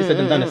done.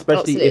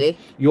 Especially if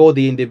you're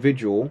the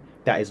individual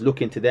that is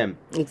looking to them.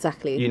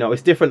 Exactly. You know,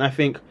 it's different. I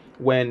think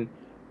when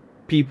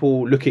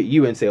people look at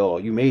you and say, oh,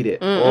 you made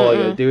it, or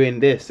you're doing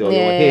this, or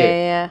you're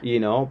here, you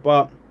know,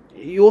 but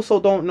you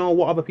also don't know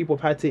what other people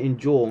have had to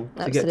endure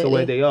to get to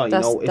where they are.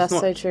 It's not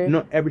so true.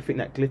 Not everything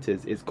that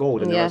glitters is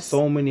gold, and there are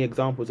so many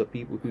examples of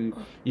people who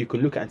you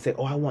can look at and say,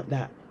 oh, I want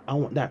that.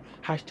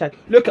 Hashtag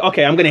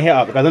okay, I'm gonna hit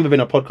up, because I've never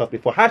been on a podcast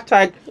before.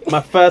 Hashtag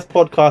my first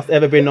podcast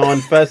ever been on,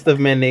 first of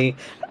many.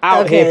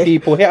 Out here,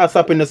 people, hit us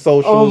up in the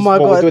socials. Oh my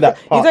god, we'll do that.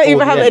 You don't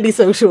even have any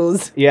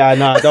socials. Yeah,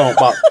 no, I don't,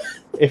 but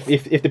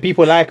if the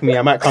people like me,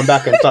 I might come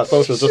back and start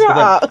socials just for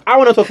them. I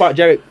want to talk about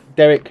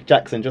Derek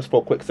Jackson just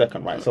for a quick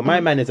second, right? So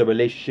my man is a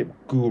relationship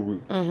guru.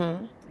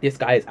 This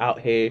guy is out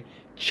here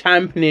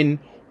championing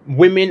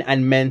women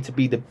and men to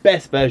be the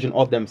best version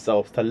of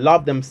themselves, to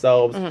love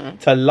themselves,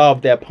 to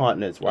love their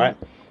partners, right?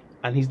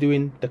 And he's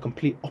doing the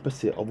complete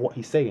opposite of what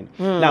he's saying.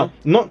 Now,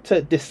 not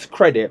to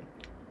discredit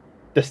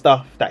the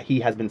stuff that he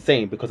has been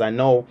saying, because I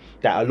know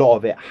that a lot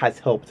of it has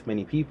helped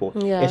many people.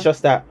 It's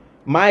just that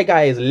my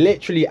guy is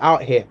literally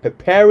out here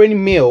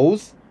preparing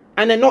meals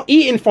and they're not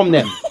eating from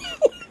them.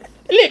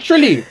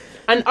 Literally.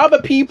 and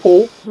other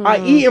people are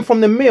eating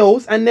from the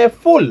meals and they're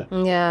full.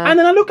 Yeah. And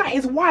then I look at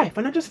his wife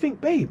and I just think,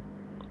 babe,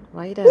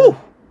 why you doing?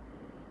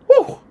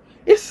 woo,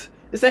 it's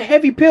a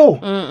heavy pill.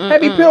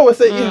 Heavy pill.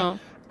 It's a,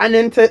 and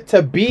then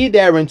to be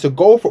there and to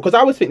go for, because I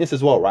always think this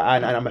as well, right?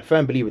 And I'm a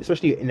firm believer,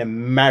 especially in a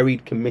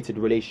married, committed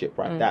relationship,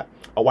 right? That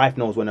a wife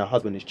knows when her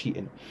husband is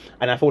cheating.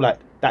 And I feel like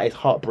that is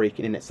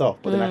heartbreaking in itself.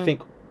 But then I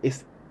think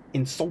it's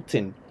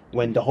insulting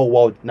when the whole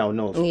world now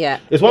knows. Yeah.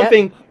 It's one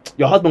thing,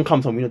 your husband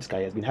comes home, you know this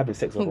guy has been having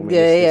sex with a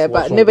woman.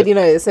 But nobody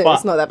knows, so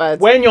it's not that bad.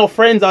 When your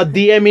friends are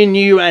DMing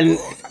you and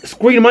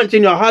screen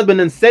munching your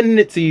husband and sending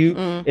it to you,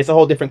 it's a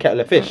whole different kettle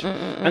of fish.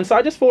 And so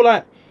I just feel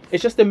like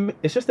it's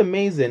just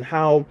amazing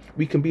how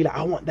we can be like,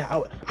 I want that.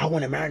 I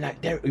want a man like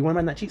Derek. You want a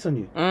man that cheats on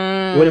you.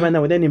 You want a man that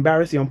would then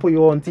embarrass you and put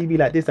you on TV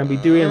like this and be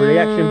doing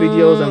reaction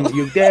videos and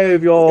you're there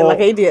with your like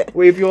an idiot.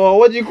 With your,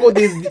 what do you call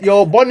this?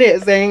 Your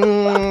bonnet saying.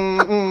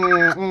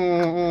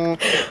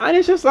 And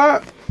it's just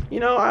like,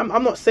 you know,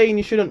 I'm not saying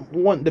you shouldn't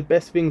want the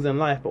best things in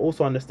life, but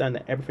also understand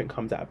that everything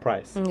comes at a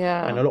price.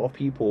 Yeah. And a lot of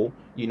people,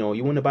 you know,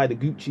 you want to buy the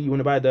Gucci, you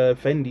want to buy the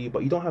Fendi,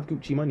 but you don't have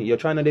Gucci money. You're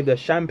trying to live the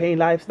champagne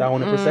lifestyle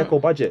on a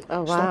Prosecco budget.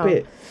 Oh, wow.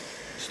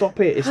 Stop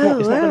it. It's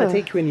not going to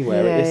take you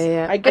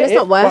anywhere. I get and it's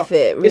not worth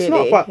it, really. It's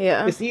not, but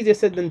it's easier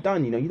said than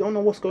done. You know, you don't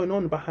know what's going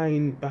on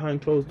behind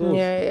closed doors.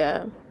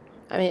 Yeah.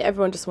 I mean,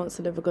 everyone just wants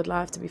to live a good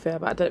life, to be fair,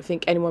 but I don't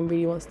think anyone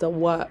really wants to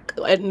work.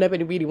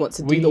 Nobody really wants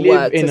to do the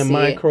work. We live in a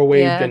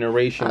microwave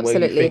generation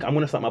absolutely. where you think, I'm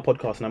going to start my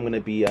podcast and I'm going to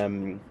be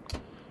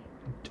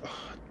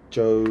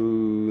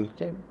Joe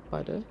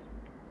Biden?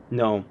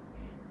 No,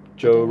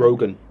 Joe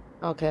Rogan.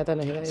 Okay, I don't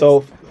know who that is. So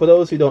for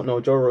those who don't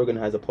know, Joe Rogan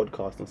has a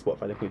podcast on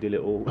Spotify. Let me do a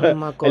little,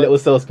 a little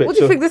sales pitch. What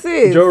do you think this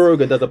is? Joe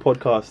Rogan does a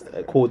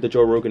podcast called The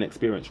Joe Rogan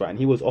Experience, right? And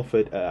he was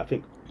offered, I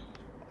think,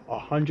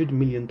 $100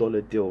 million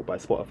deal by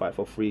Spotify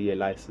for a 3-year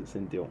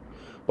licensing deal.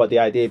 But the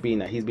idea being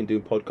that he's been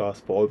doing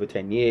podcasts for over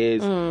 10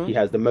 years. He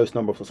has the most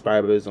number of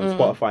subscribers on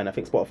Spotify, and I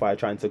think Spotify are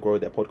trying to grow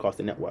their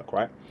podcasting network,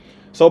 right?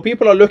 So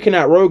people are looking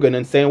at Rogan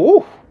and saying,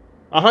 "Whoa,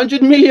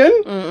 100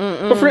 million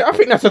for free? I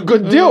think that's a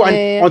good deal."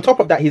 And on top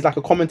of that, he's like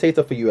a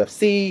commentator for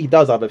UFC. He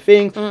does other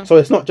things. So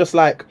it's not just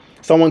like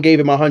someone gave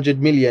him 100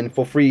 million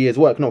for 3 years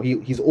work. No,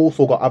 he's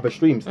also got other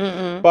streams.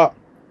 But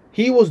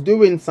he was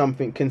doing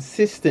something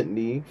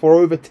consistently for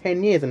over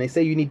 10 years. And they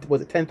say you need,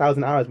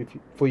 10,000 hours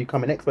before you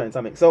become an expert in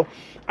something. So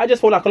I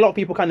just feel like a lot of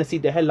people kind of see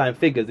the headline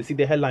figures. They see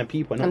the headline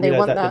people and not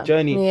realize that the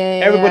journey,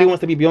 everybody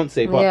wants to be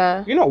Beyonce,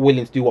 but you're not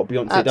willing to do what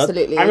Beyonce does.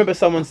 I remember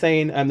someone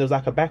saying there was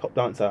like a backup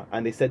dancer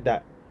and they said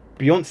that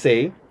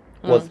Beyonce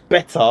was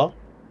better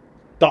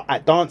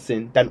at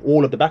dancing than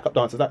all of the backup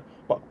dancers.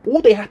 But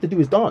all they have to do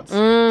is dance.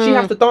 She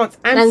has to dance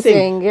and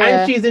sing,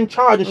 and she's in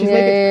charge, and she's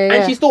making,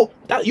 and she's still.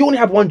 You only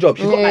have one job.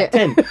 She's got like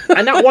 10,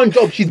 and that one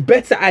job she's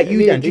better at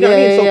you than. Do you know what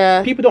I mean?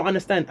 So people don't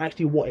understand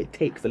actually what it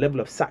takes, the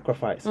level of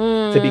sacrifice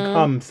to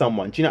become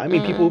someone. Do you know what I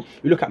mean? People,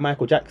 you look at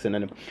Michael Jackson,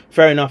 and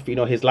fair enough, you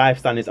know, his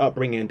lifestyle, his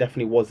upbringing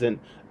definitely wasn't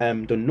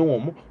the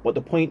norm. But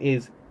the point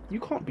is, you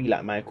can't be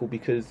like Michael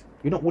because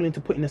you're not willing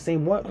to put in the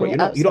same work rate.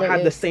 You don't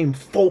have the same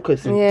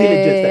focus and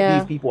diligence that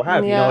these people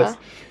have. You know, it's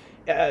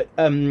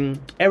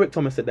Eric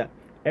Thomas said that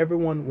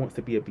everyone wants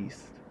to be a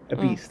beast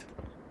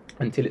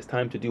until it's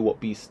time to do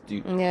what beasts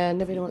do. Yeah,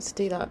 nobody wants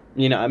to do that.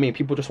 You know what I mean?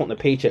 People just want the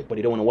paycheck, but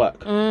they don't want to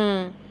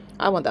work.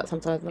 I want that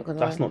sometimes. Not gonna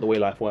That's not the way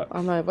life works.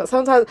 I know, but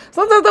sometimes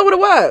I don't want to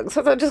work.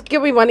 Sometimes just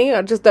give me money.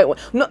 I just don't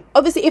want. Not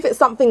obviously, if it's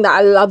something that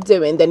I love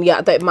doing, then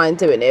I don't mind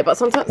doing it. But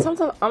sometimes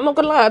I'm not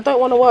gonna lie, I don't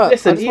want to work.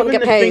 Listen, I just even want to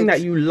the get paid. thing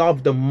that you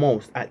love the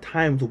most at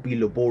times will be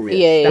laborious.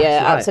 Yeah,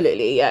 That's life.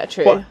 absolutely, yeah,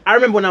 true. But I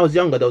remember when I was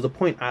younger, there was a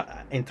point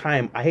in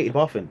time I hated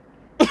bathing.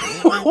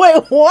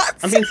 Wait, what?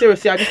 I'm being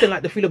serious. Yeah, I just didn't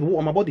like the feel of water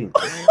on my body.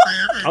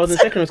 I was in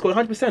secondary school,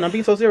 100%. I'm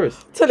being so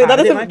serious. Totally,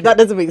 that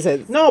doesn't make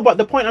sense. No, but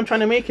the point I'm trying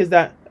to make is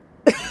that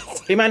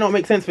it might not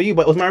make sense for you,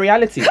 but it was my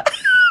reality.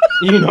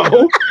 You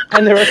know?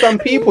 And there are some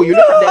people, you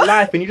look at their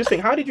life and you just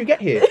think, how did you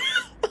get here?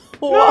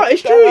 No,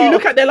 it's true. You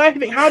look at their life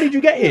and think, how did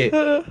you get here?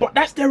 But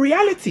that's the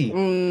reality.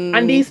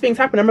 And these things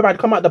happen. I remember I'd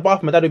come out the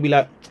bath, my dad would be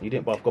like, you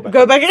didn't bath, go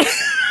back in.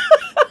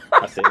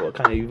 I say, what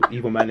kind of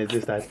evil man is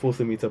this that's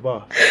forcing me to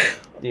bath?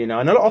 You know,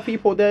 and a lot of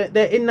people, they're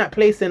in that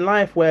place in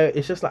life where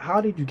it's just like, how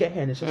did you get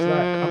here? And it's just like,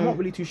 I'm not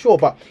really too sure.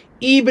 But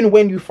even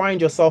when you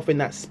find yourself in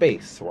that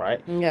space,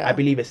 right? Yeah. I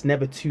believe it's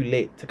never too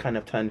late to kind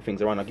of turn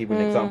things around. I'll give you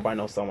an example. I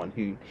know someone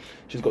who,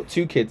 she's got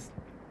 2 kids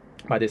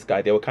by this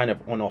guy. They were kind of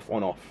on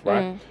off,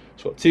 right?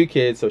 She's got 2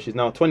 kids, so she's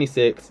now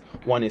 26.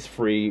 One is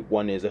 3,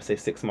 one is, let's say,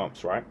 6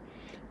 months, right?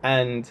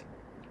 And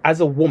as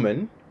a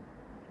woman,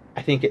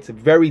 I think it's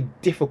very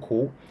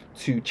difficult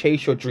to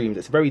chase your dreams.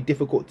 It's very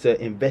difficult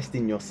to invest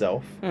in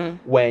yourself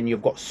when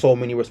you've got so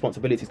many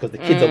responsibilities because the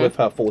kids are with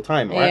her full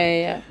time, right?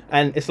 Yeah.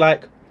 And it's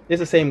like, there's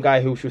the same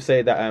guy who should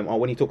say that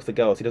when he talks to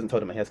girls, he doesn't tell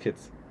them that he has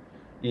kids.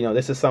 You know,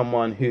 this is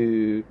someone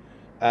who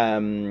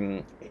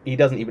he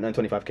doesn't even earn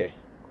 25k.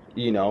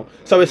 You know,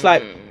 so it's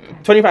like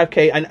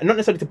 25k, and not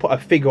necessarily to put a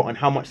figure on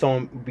how much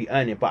someone would be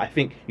earning, but I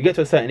think you get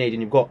to a certain age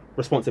and you've got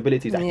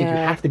responsibilities. I think you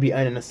have to be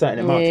earning a certain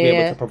amount to be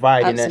able to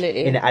provide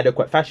in an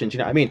adequate fashion. Do you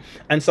know what I mean?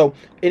 And so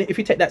if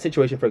you take that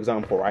situation for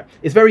example, right,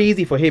 it's very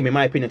easy for him, in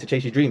my opinion, to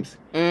chase his dreams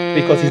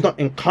because he's not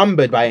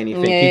encumbered by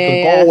anything. He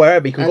can go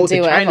wherever. He can go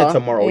to China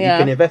tomorrow. He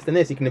can invest in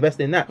this. He can invest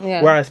in that.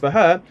 Whereas for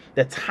her,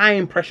 the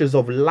time pressures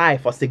of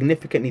life are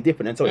significantly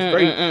different, and so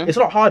it's a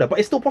lot harder, but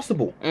it's still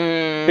possible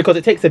because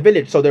it takes a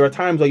village. So there are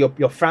times where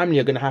your family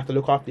are going to have to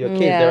look after your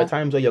kids. There are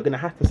times where you're going to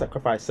have to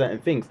sacrifice certain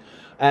things.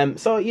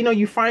 So you know,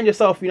 you find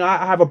yourself. You know,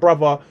 I have a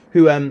brother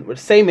who the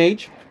same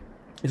age.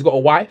 He's got a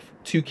wife,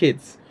 2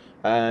 kids.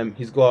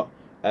 He's got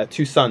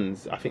 2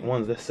 sons. I think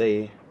one's, let's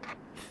say,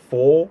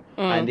 4,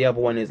 and the other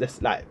one is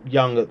just like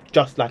young,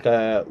 just like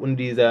one of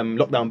these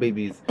lockdown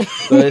babies.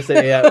 So let's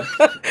say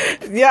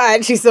you're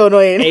actually so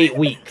annoying. 8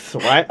 weeks,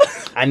 right?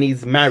 And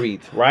he's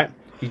married, right?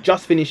 He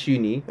just finished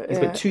uni. He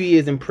spent 2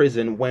 years in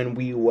prison when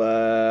we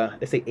were,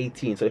 let's say,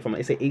 18. So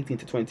let's say 18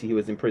 to 20, he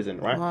was in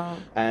prison, right?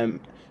 Wow.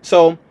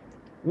 So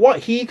what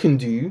he can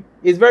do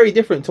is very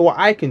different to what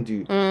I can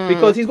do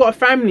because he's got a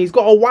family, he's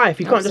got a wife.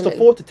 He can't just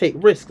afford to take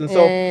risks, and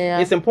so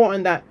it's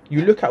important that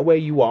you look at where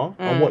you are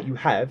and what you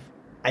have,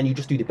 and you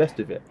just do the best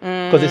of it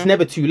because it's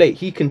never too late.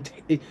 He can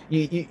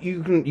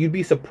you'd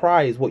be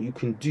surprised what you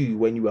can do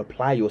when you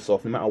apply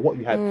yourself, no matter what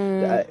you have.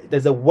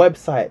 There's a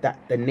website that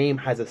the name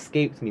has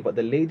escaped me, but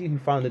the lady who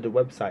founded the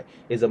website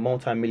is a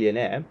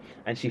multi-millionaire,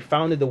 and she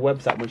founded the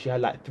website when she had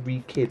like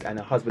 3 kids and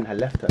her husband had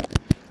left her.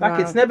 Like,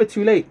 it's never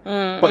too late.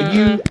 But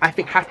you, I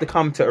think, have to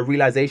come to a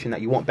realization that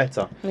you want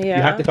better. You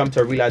have to come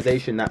to a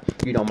realization that,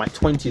 you know, my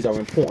 20s are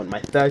important, my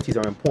 30s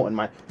are important,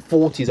 my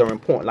 40s are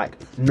important. Like,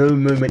 no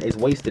moment is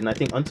wasted. And I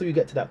think until you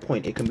get to that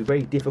point, it can be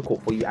very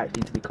difficult for you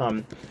actually to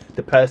become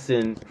the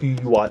person who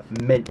you are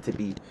meant to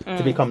be,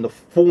 to become the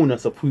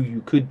fullness of who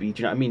you could be. Do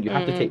you know what I mean? You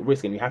have to take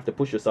risk, and you have to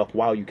push yourself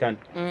while you can.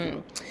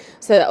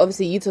 So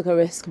obviously you took a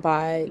risk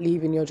by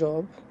leaving your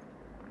job.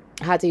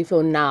 How do you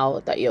feel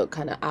now that you're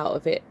kind of out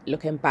of it,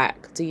 looking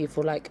back? Do you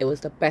feel like it was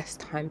the best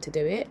time to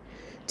do it?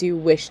 Do you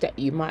wish that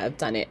you might have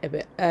done it a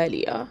bit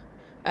earlier?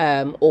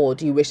 Or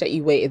do you wish that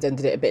you waited and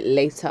did it a bit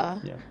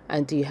later?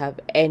 And do you have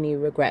any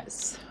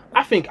regrets?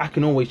 I think I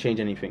can always change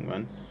anything,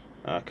 man.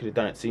 I could have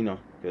done it sooner.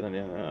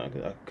 I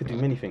could do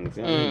many things.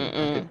 You know what I mean?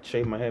 I could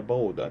shave my hair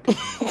bald. I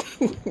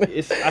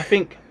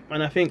think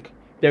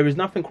there is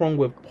nothing wrong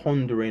with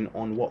pondering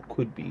on what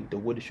could be, the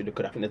woulda, shoulda,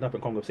 coulda. I think there's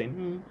nothing wrong with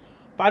saying,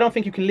 but I don't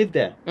think you can live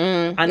there.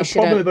 And the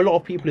problem with a lot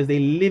of people is they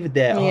live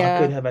there. I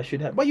could have, I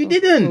should have. But you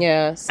didn't.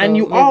 So and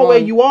you are where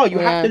you are. You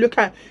have to look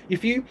at,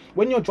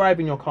 when you're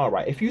driving your car,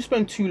 right, if you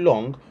spend too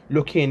long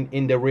looking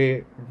in the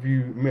rear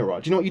view mirror,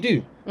 do you know what you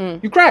do?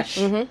 You crash.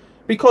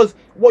 Because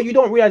what you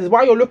don't realize is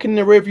while you're looking in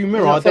the rearview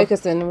mirror,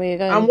 focusing where you're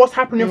going, and what's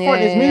happening in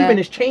front is moving,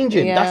 is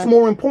changing. That's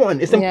more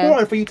important. It's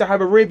important for you to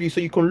have a rear view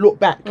so you can look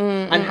back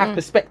and have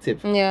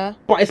perspective.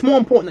 But it's more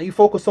important that you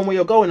focus on where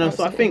you're going. And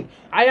so I think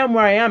I am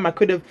where I am. I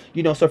could have,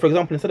 so for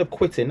example, instead of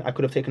quitting, I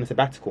could have taken a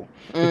sabbatical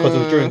because it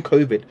was during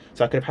COVID.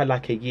 So I could have had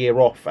like a year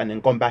off and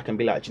then gone back and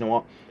be like, do you know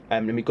what?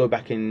 Let me go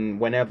back in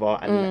whenever,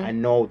 and I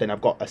know then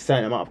I've got a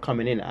certain amount of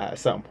coming in at a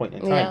certain point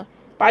in time.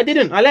 But I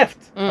didn't. I left.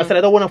 I said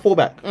I don't want to fall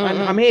back.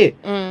 I'm here.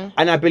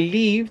 And I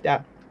believe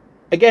that,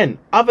 again,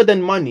 other than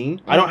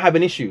money, I don't have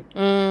an issue.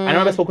 And I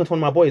remember spoken to one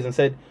of my boys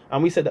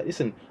and we said that,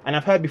 listen, and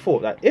I've heard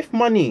before that if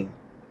money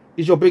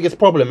is your biggest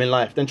problem in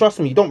life, then trust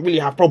me, you don't really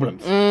have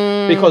problems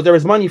because there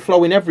is money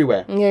flowing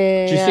everywhere. Do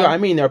you see what I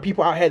mean? There are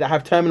people out here that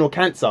have terminal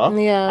cancer,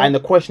 and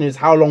the question is,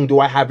 how long do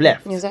I have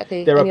left?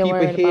 Exactly. There are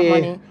people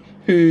here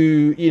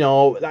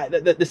who, like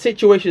the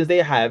situations they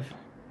have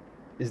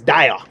is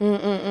dire.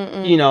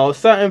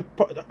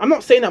 I'm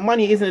not saying that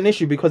money isn't an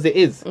issue, because it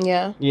is.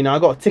 I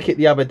got a ticket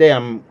the other day.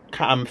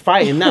 I'm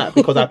fighting that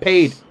because I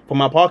paid for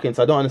my parking,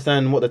 so I don't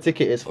understand what the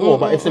ticket is for.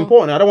 But it's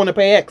important. I don't want to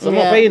pay X. I'm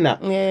not paying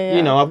that.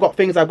 I've got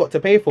things I've got to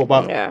pay for,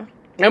 but there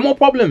are more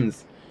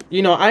problems.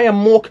 I am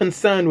more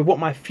concerned with what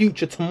my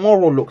future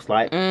tomorrow looks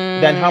like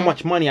than how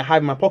much money I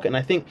have in my pocket. And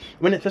I think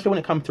especially when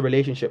it comes to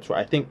relationships,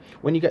 right? I think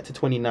when you get to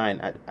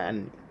 29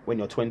 and when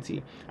you're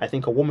 20, I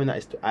think a woman that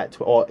is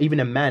or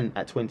even a man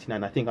at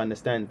 29, I think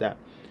understands that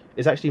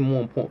it's actually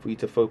more important for you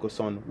to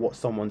focus on what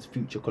someone's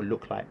future could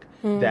look like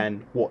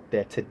than what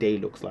their today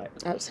looks like.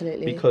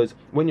 Absolutely. Because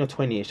when you're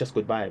 20, it's just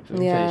good vibes.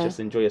 It's just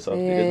enjoy yourself.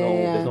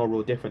 There's no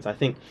real difference. I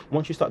think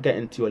once you start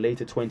getting to your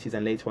later 20s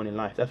and later on in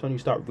life, that's when you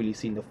start really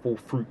seeing the full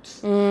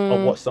fruits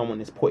of what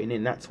someone is putting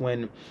in. That's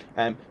when,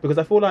 because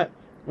I feel like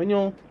when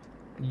you're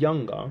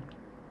younger,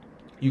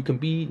 you can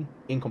be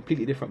in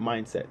completely different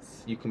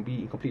mindsets. You can be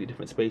in completely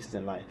different spaces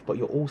in life, but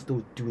you're all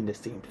still doing the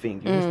same thing.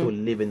 You all still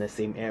live in the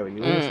same area.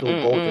 You all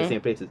still go to the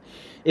same places.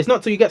 It's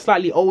not till you get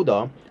slightly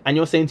older and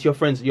you're saying to your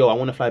friends, yo, I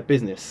want to fly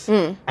business.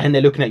 And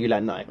they're looking at you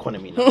like, no,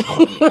 economy.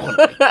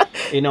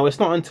 It's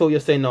not until you're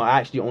saying, no, I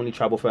actually only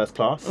travel first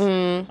class.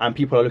 And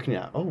people are looking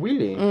at, oh,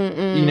 really?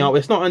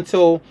 It's not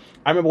until,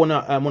 I remember when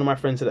one of my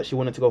friends said that she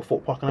wanted to go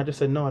Fort Park, and I just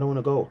said, no, I don't want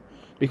to go.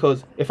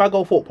 Because if I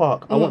go Fort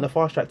Park, I want the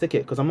fast track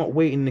ticket because I'm not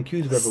waiting in the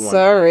queues with everyone.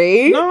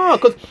 Sorry. No,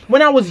 because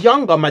when I was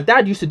younger, my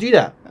dad used to do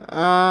that.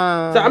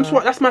 So I'm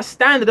sure that's my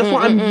standard. That's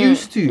what I'm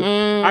used to.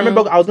 I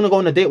remember I was gonna go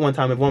on a date one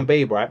time with one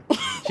babe, right?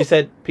 She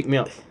said, "Pick me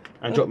up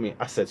and drop me."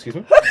 I said, "Excuse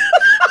me."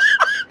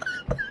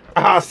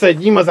 I said,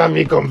 "You must have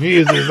me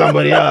confused with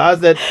somebody else." I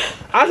said,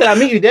 "I'll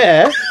meet you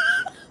there,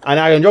 and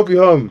I can drop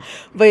you home."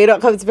 But you're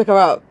not coming to pick her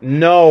up.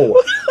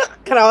 No.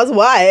 Can I ask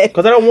why?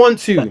 Because I don't want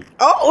to.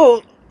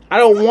 Oh. I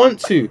don't want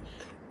to.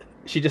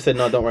 She just said,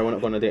 "No, don't worry, we're not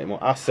going to date anymore."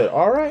 I said,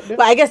 "All right." Then.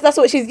 But I guess that's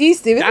what she's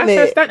used to, isn't That's it?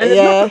 her stand, and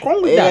there's nothing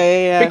wrong with that.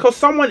 Yeah. Because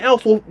someone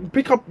else will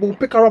pick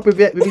her up with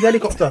his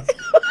helicopter.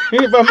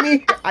 But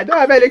me, I don't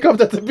have a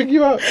helicopter to pick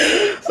you up.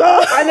 So,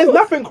 and there's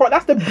nothing wrong.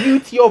 That's the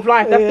beauty of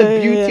life. That's the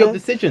beauty of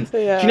decisions.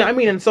 Yeah. Do you know what I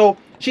mean? And so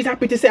she's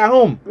happy to sit at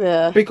home.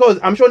 Yeah. Because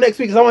I'm sure next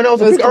week someone else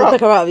will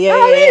pick her up.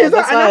 Yeah.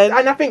 That's fine.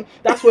 And I think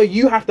that's where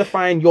you have to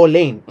find your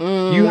lane.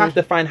 You have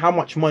to find how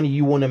much money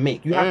you want to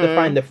make. You have to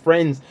find the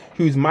friends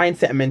whose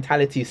mindset and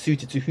mentality is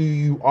suited to who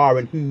you are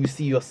and who you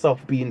see yourself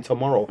being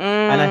tomorrow.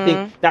 And I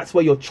think that's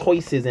where your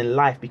choices in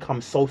life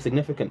become so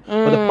significant.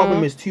 But the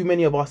problem is too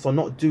many of us are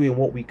not doing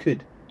what we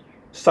could.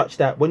 Such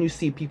that when you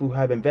see people who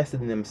have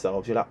invested in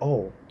themselves, you're like,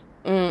 oh,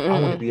 I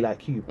want to be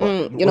like you.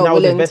 But you're not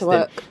willing to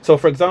work. So,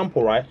 for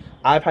example, right,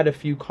 I've had a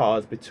few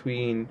cars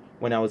between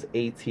when I was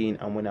 18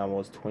 and when I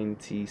was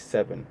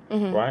 27,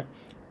 right?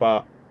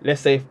 But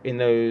let's say in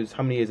those,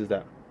 how many years is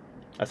that?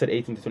 I said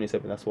 18 to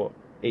 27. That's what?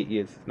 8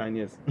 years, 9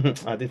 years.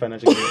 I did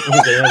financial.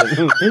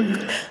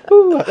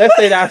 Let's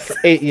say that's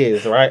 8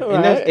 years, right?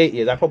 In those 8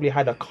 years, I probably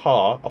had a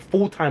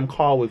full-time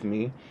car with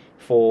me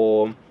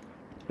for,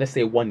 let's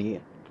say, 1 year.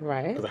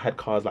 Right. Because I had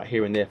cars like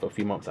here and there for a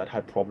few months. I'd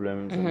had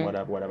problems and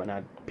whatever, and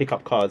I'd pick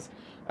up cars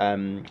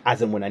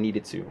as and when I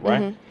needed to,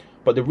 right?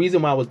 But the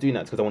reason why I was doing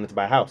that is because I wanted to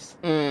buy a house.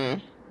 I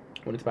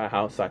wanted to buy a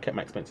house, so I kept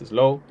my expenses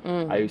low.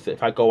 I used to,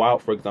 if I go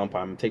out, for example,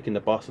 I'm taking the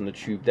bus and the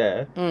tube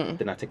there,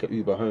 then I take an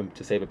Uber home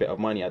to save a bit of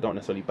money. I don't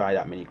necessarily buy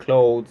that many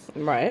clothes,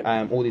 right?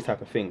 All these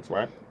type of things,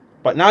 right?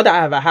 But now that I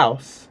have a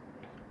house,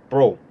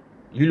 bro,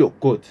 you look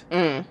good,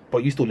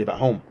 but you still live at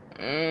home.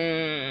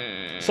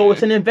 So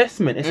it's an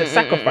investment, it's a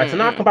sacrifice, and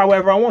now I can buy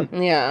whatever I want.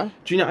 Yeah.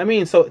 Do you know what I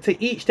mean? So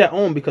to each their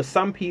own, because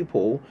some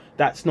people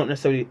that's not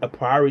necessarily a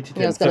priority to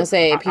them. I was gonna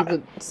say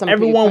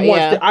everyone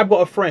wants. I've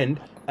got a friend.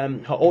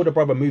 Her older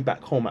brother moved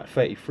back home at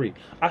 33.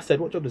 I said,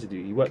 "What job does he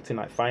do?" He worked in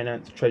like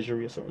finance,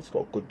 treasury, or something. He's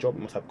got a good job.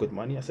 He must have good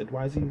money. I said,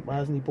 "Why hasn't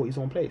he bought his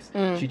own place?"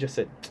 She just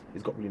said,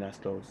 "He's got really nice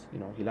clothes. You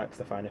know, he likes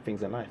the finer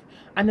things in life."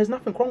 And there's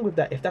nothing wrong with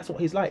that if that's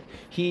what he's like.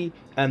 He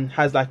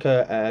has like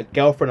a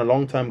girlfriend, a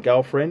long-term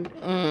girlfriend,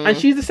 and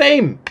she's the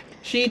same.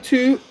 She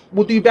too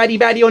will do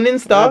baddie on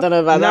Insta. I don't know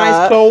about nice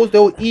that. clothes.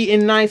 They'll eat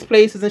in nice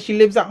places, and she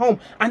lives at home,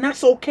 and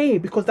that's okay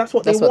because that's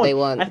what they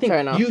want. I think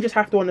you just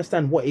have to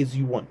understand what is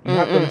you want. You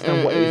have to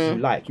understand what is you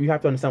like. You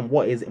have to understand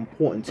what is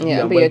important to you.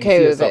 And be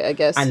okay with it, I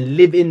guess, and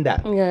live in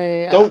that.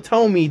 Don't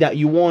tell me that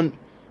you want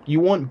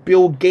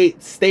Bill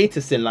Gates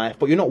status in life,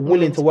 but you're not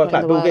willing to work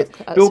like Bill Gates.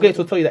 Bill Gates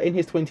will tell you that in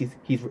his 20s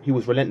he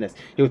was relentless.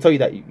 He will tell you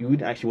that you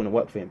wouldn't actually want to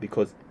work for him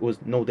because it was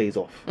no days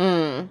off.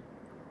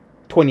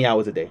 20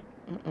 hours a day.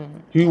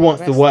 Who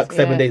wants to work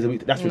 7 days a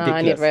week? That's ridiculous.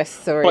 I need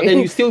rest, sorry. But then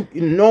you still,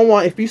 no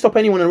one, if you stop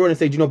anyone on the road and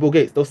say, "Do you know Bill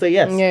Gates?" They'll say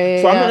yes.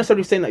 So I'm not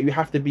necessarily saying that you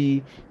have to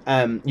be,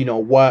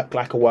 work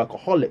like a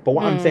workaholic. But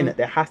what I'm saying that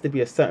there has to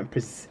be a certain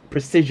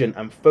precision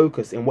and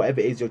focus in whatever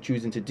it is you're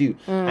choosing to do.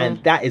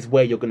 And that is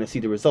where you're going to see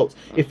the results.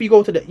 If you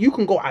go you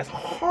can go as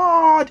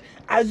hard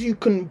as you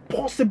can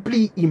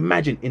possibly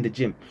imagine in the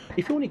gym.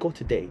 If you only go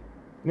today,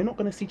 you're not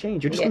going to see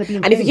change. You're just going to be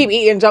in And if you keep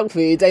eating junk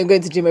food and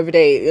going to gym every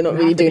day, you're not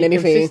really doing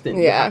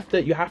anything. Yeah.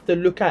 You have to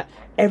look at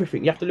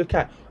everything. You have to look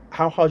at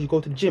how hard you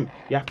go to the gym.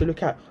 You have to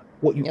look at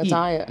what you eat.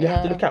 Diet, you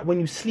have to look at when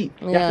you sleep.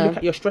 You have to look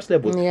at your stress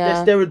levels.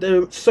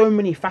 There are so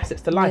many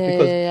facets to life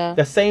because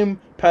the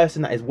same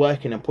person that is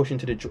working and pushing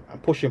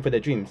for their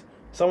dreams,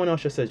 someone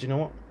else just says, "You know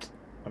what?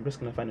 I'm just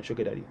going to find a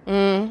sugar daddy."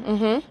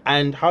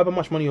 And however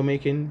much money you're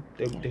making,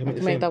 they make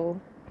the same. Double.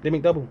 They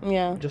make double.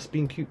 Yeah. Just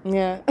being cute.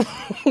 Yeah.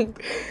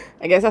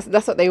 I guess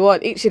that's what they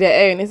want. Each to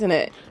their own, isn't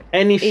it?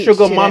 Any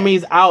sugar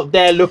mummies out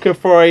there looking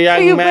for a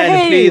young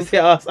man, please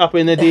hit us up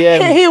in the DM.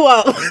 Hit you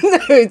up.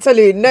 No,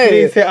 Tolu, no.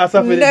 Please hit us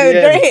up in the DM.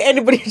 No, don't hit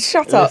anybody.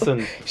 Shut up.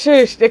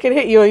 Shush, they can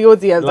hit you on your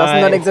DMs.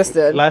 That's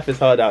non-existent. Life is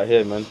hard out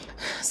here, man.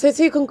 So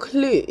to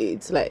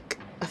conclude, like,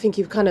 I think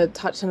you've kind of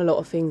touched on a lot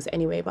of things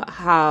anyway, but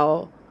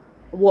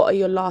what are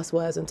your last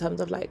words in terms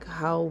of like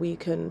how we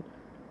can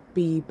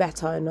be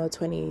better in our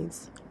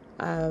 20s?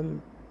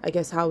 I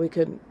guess how we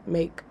could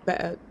make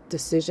better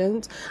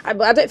decisions. I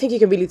don't think you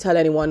can really tell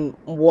anyone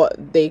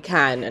what they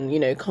can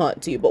and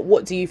can't do, but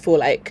what do you feel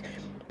like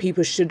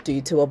people should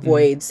do to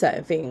avoid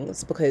certain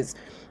things? Because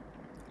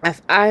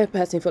I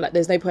personally feel like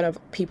there's no point of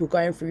people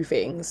going through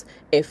things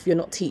if you're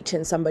not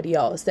teaching somebody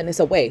else, then it's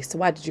a waste. So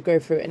why did you go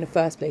through it in the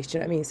first place? Do you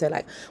know what I mean? So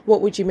like,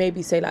 what would you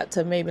maybe say like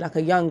to maybe like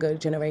a younger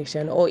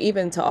generation or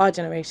even to our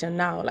generation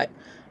now? Like,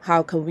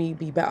 how can we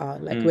be better?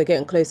 Like we're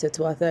getting closer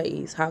to our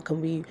 30s. How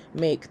can we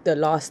make the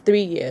last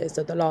 3 years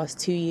or the last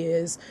 2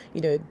 years,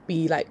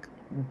 be like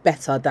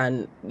better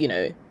than, you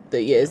know,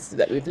 the years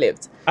that we've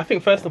lived. I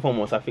think first and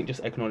foremost, I think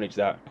just acknowledge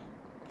that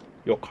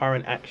your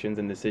current actions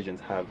and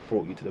decisions have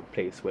brought you to the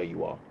place where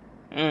you are.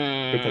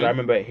 Because I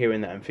remember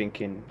hearing that and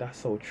thinking, that's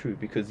so true,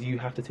 because you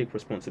have to take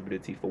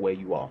responsibility for where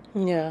you are.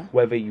 Yeah.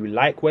 Whether you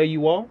like where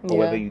you are or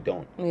whether you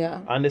don't.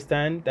 Yeah.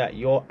 Understand that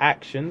your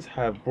actions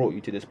have brought you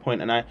to this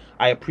point, and I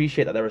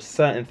appreciate that there are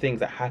certain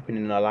things that happen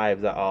in our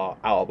lives that are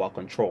out of our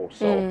control.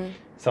 So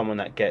someone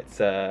that gets,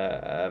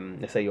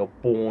 let's say you're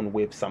born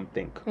with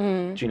something.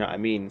 Do you know what I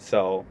mean?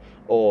 So,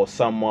 or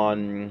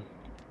someone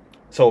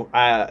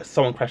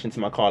crashed into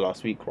my car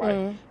last week,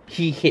 right?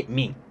 He hit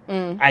me.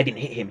 I didn't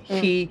hit him.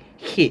 He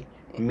hit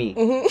me.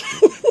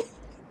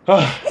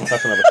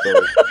 That's another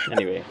story.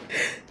 Anyway,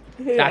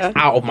 that's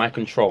out of my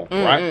control,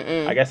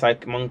 right? I guess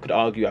one could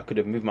argue I could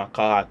have moved my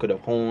car, I could have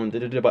horned,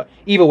 but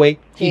either way,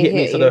 he hit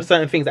me. So there are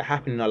certain things that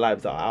happen in our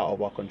lives that are out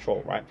of our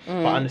control, right?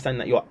 But understand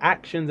that your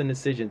actions and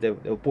decisions, they'll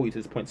brought you to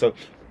this point. So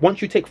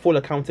once you take full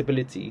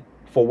accountability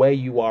for where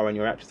you are and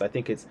your actions, I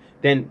think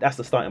that's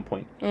the starting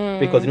point.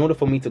 Because in order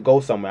for me to go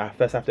somewhere, I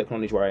first have to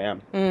acknowledge where I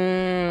am.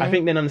 I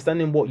think then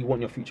understanding what you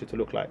want your future to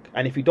look like.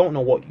 And if you don't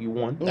know what you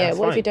want, that's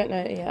what fine. if you don't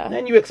know? Yeah.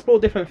 Then you explore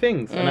different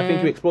things. And I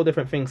think you explore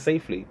different things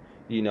safely.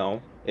 You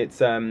know, it's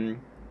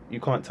you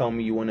can't tell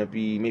me you want to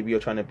be, maybe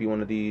you're trying to be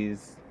one of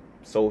these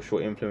social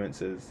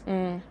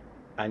influencers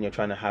and you're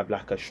trying to have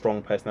like a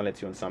strong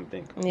personality on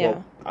something.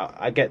 Well,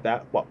 I get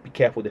that, but be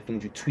careful the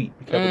things you tweet,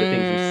 be careful the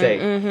things you say.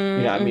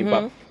 You know what I mean?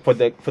 But for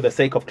the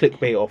sake of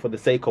clickbait, or for the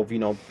sake of, you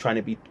know, trying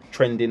to be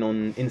trending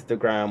on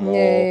Instagram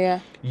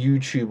or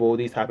YouTube, all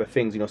these type of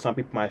things, you know, some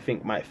people might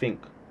think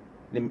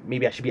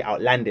maybe I should be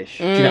outlandish.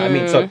 Do you know what I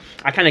mean? So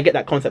I kind of get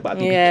that concept, but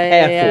be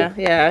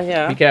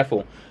careful. Be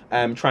careful.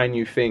 Try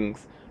new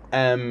things.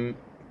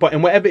 But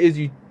in whatever it is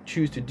you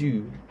choose to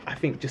do, I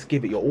think just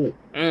give it your all.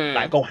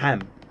 Like, go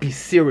ham. Be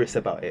serious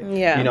about it.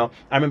 You know,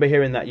 I remember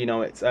hearing that, you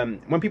know, it's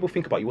when people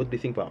think about you, what do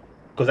they think about?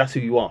 Because that's who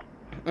you are.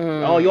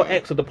 Oh, you're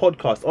ex of the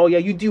podcast. Oh yeah,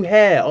 you do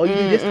hair. Oh, you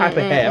do this type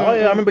of hair. Oh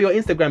yeah, I remember your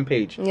Instagram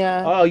page.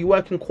 Oh, you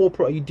work in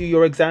corporate. You do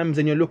your exams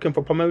and you're looking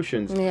for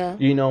promotions.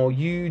 You know,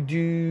 you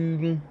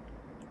do.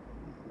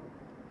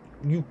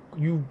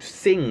 You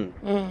sing.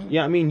 You know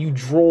what I mean? You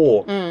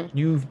draw.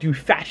 You do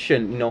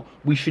fashion. You know,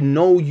 we should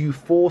know you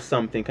for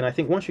something. And I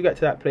think once you get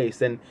to that place,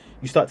 then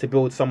you start to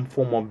build some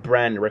form of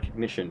brand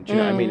recognition. Do you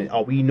know what I mean?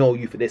 Oh, we know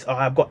you for this. Oh,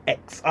 I've got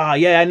X. Ah,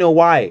 yeah, I know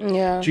why. Do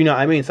you know what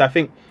I mean? So I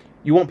think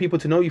you want people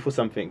to know you for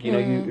something. You know,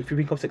 if you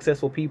think of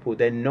successful people,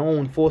 they're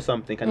known for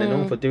something, and they're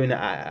known for doing it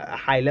at a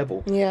high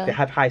level. They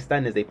have high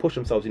standards. They push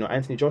themselves. You know,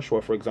 Anthony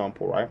Joshua, for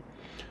example, right?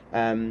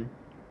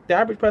 The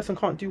average person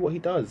can't do what he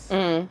does.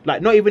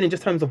 Like, not even in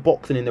just terms of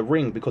boxing in the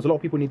ring, because a lot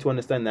of people need to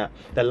understand that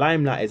the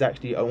limelight is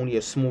actually only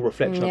a small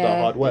reflection of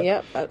their hard work.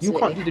 You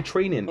can't do the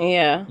training.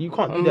 You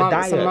can't do the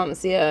diet.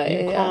 Months, you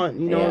can't,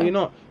 you know, you're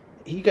not.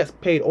 He gets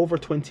paid over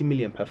 20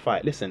 million per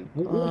fight. Listen,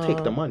 we'll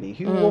take the money.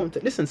 Who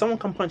won't? Listen, someone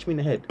can punch me in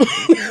the head.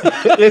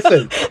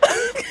 Listen.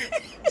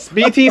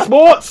 BT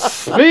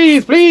Sports,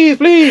 please.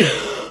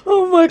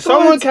 Oh my God.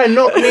 Someone can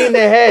knock me in the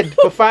head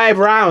for 5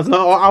 rounds.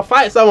 No, I'll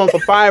fight someone for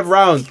 5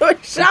 rounds.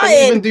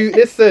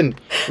 Listen,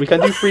 we can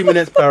do 3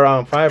 minutes per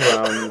round, 5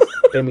 rounds.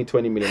 Pay me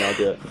 20 million, I'll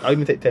do it. I'll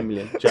even take 10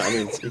 million. Do you know what I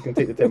mean? You can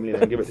take the 10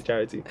 million and give it to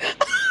charity.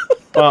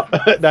 But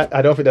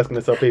I don't think that's going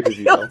to sell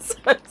pay-per-view. You're so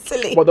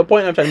silly. But the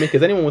point I'm trying to make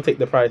is anyone will take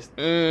the price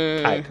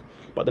tag,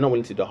 but they're not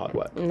willing to do the hard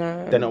work.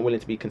 No. They're not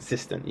willing to be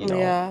consistent, you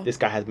know. This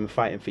guy has been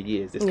fighting for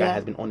years. This guy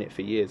has been on it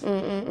for years.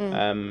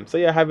 So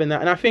yeah, having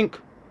that. And I think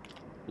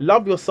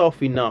love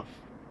yourself enough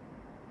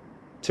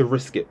to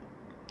risk it.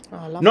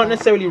 Not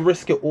necessarily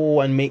risk it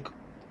all and make,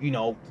 you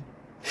know,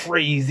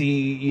 crazy,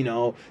 you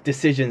know,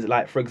 decisions.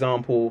 Like, for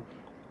example,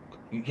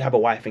 you have a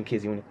wife and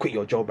kids, you want to quit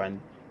your job and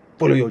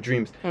follow your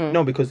dreams.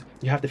 No, because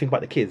you have to think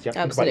about the kids, you have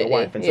to think about your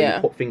wife, and so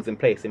you put things in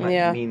place. It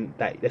might mean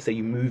that, let's say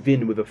you move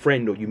in with a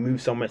friend, or you move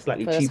somewhere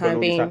slightly cheaper and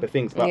all these type of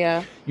things.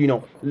 But you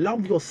know,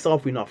 love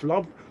yourself enough,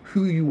 love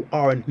who you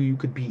are and who you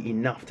could be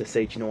enough to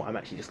say, you know what, I'm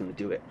actually just going to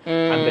do it.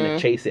 I'm going to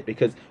chase it.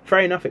 Because fair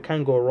enough, it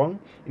can go wrong.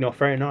 You know,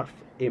 fair enough,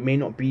 it may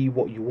not be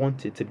what you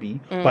want it to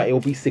be, but it will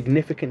be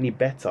significantly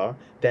better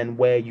than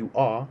where you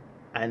are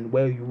and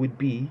where you would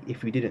be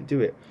if you didn't do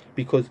it.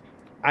 Because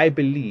I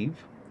believe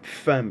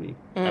firmly,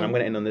 and I'm going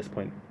to end on this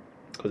point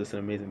because it's an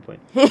amazing point,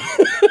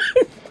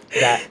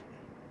 that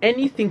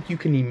anything you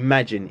can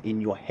imagine in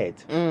your head,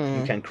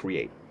 you can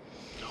create.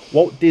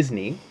 Walt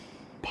Disney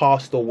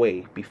passed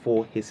away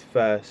before his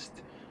first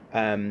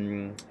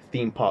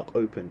theme park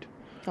opened.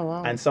 Oh,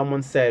 wow. And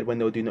someone said when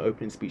they were doing the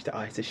opening speech that,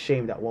 it's a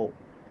shame that Walt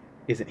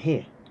isn't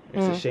here.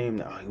 It's a shame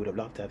that he would have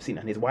loved to have seen it.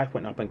 And his wife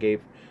went up and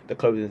gave the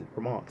closing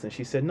remarks, and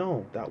she said,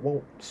 no, that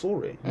Walt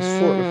saw it. He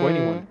saw it before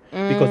anyone,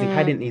 because he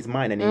had it in his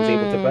mind and he was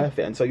able to birth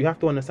it. And so you have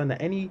to understand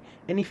that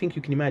anything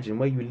you can imagine,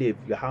 where you live,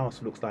 your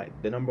house looks like,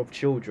 the number of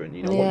children,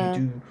 you know, what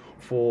you do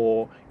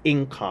for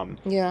income,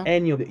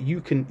 any of it, you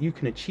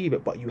can achieve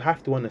it, but you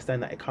have to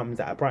understand that it comes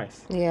at a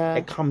price.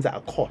 It comes at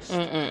a cost.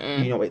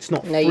 You know, it's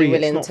not free.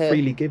 It's not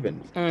freely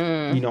given.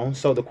 You know,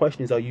 so the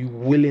question is, are you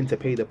willing to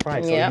pay the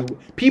price?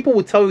 People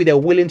will tell you they're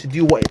willing to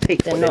do what it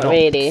take They're what not they're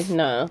not. really,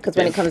 no. Because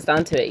when Then it comes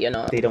down to it, you're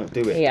not. They don't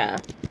do it. Yeah.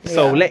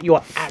 So Yeah. let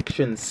your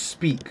actions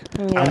speak.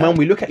 Yeah. And when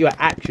we look at your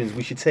actions,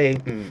 we should say,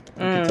 you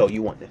can tell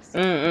you want this.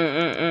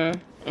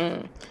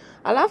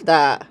 I love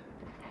that.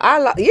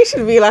 You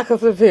should be like a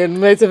flipping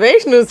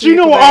motivational speaker. Do you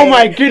know what? Oh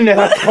my goodness,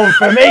 that's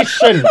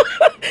confirmation.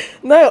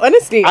 No,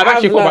 honestly, I've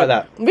actually thought about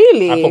that.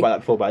 Really? I thought about that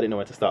before, but I didn't know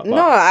where to start. But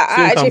No, I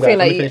actually feel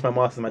like you finish my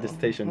master's, my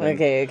dissertation. then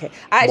Okay.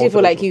 I actually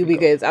feel like you'd be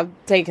good. I've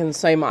taken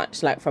so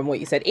much, like, from what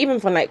you said, even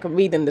from like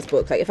reading this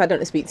book. Like, if I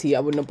don't speak to you, I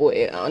wouldn't have bought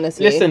it.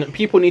 Honestly. Listen,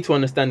 people need to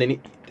understand.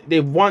 They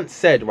once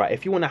said, right,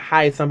 if you want to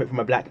hide something from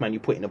a black man, you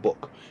put it in a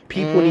book.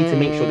 People need to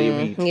make sure they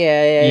read.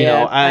 Yeah. You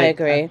know, I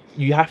agree.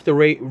 You have to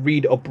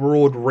read a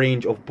broad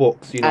range of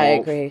books. You know, I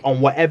agree. On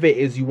whatever it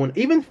is you want,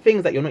 even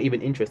things that you're not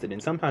even interested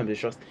in. Sometimes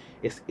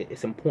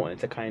it's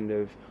important to kind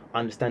of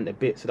understand a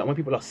bit so that when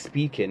people are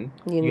speaking,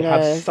 you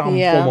have some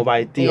form of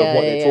idea of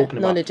what they're talking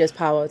about. Knowledge is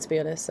power, to be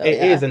honest. So,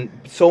 It is, and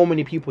so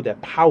many people, they're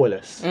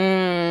powerless.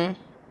 Go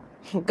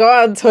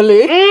on,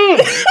 Tolu.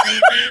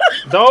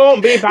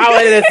 Don't be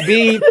powerless,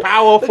 be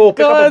powerful.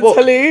 Pick up a book.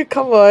 Tolu,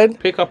 come on.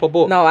 Pick up a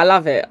book. No, I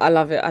love it. I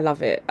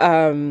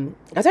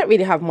don't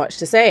really have much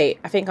to say.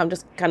 I think I'm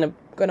just kind of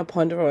going to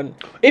ponder on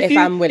if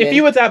I'm willing. If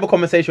you were to have a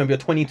conversation with your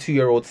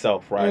 22-year-old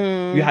self,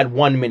 right? You had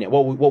 1 minute.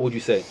 What would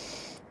you say?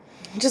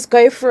 Just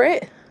go for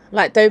it.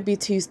 Like, don't be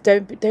too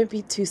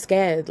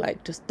scared.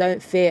 Like, just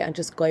don't fear and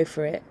just go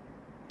for it.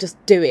 Just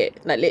do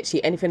it. Like,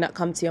 literally anything that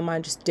comes to your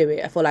mind, just do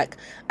it. I feel like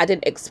I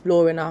didn't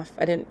explore enough.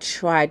 I didn't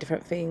try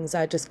different things.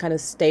 I just kind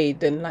of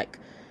stayed in like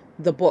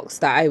the box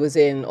that I was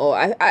in,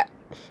 or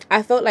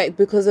I felt like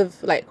because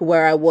of like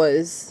where I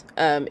was,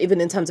 even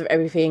in terms of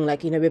everything,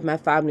 like, you know, with my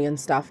family and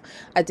stuff,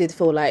 I did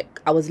feel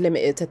like I was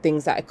limited to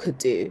things that I could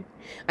do.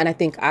 And I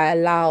think I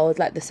allowed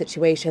like the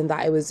situation that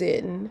I was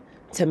in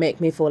to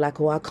make me feel like,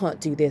 oh, I can't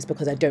do this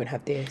because I don't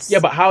have this. Yeah,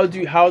 but how do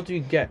you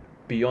get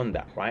beyond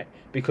that, right?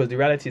 Because the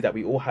reality is that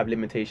we all have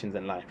limitations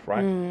in life,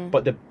 right?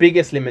 But the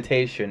biggest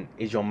limitation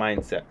is your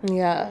mindset.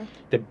 Yeah.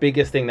 The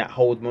biggest thing that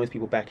holds most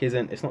people back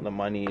it's not the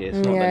money, it's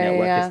not the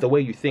network, it's the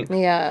way you think.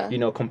 Yeah. You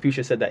know,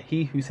 Confucius said that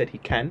he who said he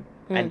can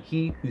and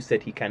he who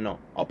said he cannot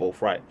are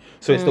both right.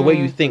 So it's the way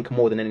you think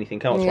more than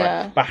anything else,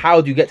 right? But how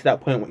do you get to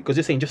that point? Because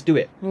you're saying just do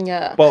it.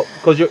 Yeah. But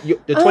because the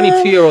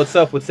 22-year-old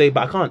self would say,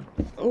 but I can't.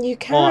 You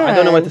can. Or I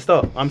don't know where to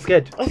start. I'm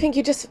scared. I think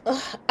you just,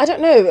 I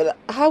don't know.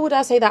 How would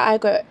I say that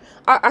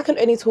I can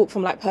only talk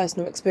from like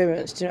personal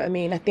experience. Do you know what I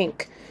mean? I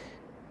think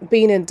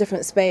being in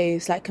different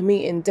space, like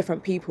meeting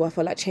different people, I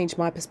feel like changed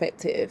my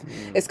perspective.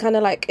 It's kind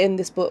of like in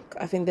this book,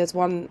 I think there's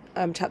one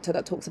chapter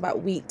that talks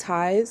about weak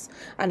ties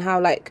and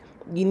how like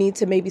you need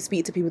to maybe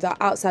speak to people that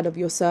are outside of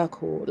your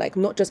circle, like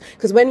not just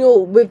because when you're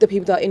with the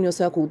people that are in your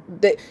circle,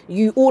 that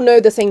you all know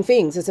the same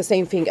things. It's the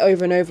same thing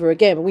over and over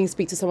again. But when you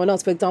speak to someone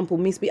else, for example,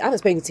 I haven't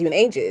spoken to you in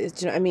ages.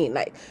 Do you know what I mean?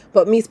 Like,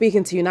 but me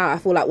speaking to you now, I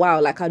feel like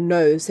wow, like I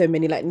know so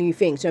many like new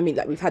things. Do you know what I mean?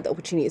 Like we've had the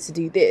opportunity to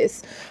do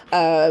this.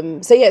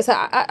 So yeah, so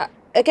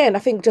I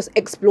think just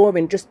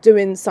exploring, just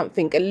doing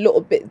something a little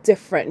bit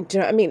different. Do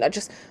you know what I mean? Like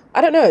just, I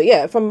don't know.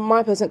 Yeah, from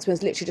my personal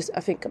experience, literally just, I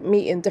think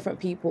meeting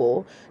different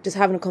people, just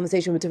having a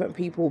conversation with different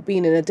people,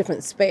 being in a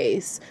different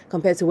space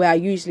compared to where I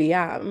usually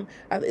am.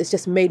 It's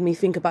just made me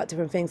think about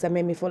different things that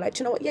made me feel like,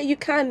 you know what? Yeah, you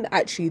can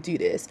actually do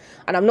this.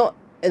 And I'm not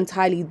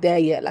entirely there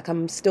yet. Like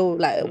I'm still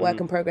like a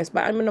work in progress,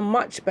 but I'm in a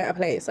much better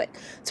place. Like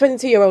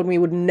 22-year-old me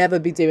would never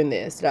be doing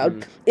this.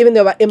 Like, even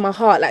though in my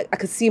heart, like I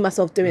could see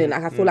myself doing it,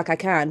 like I feel like I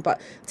can,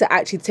 but to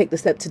actually take the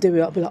step to do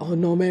it, I'll be like, oh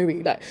no,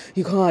 Mary, like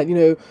you can't. You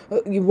know,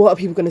 what are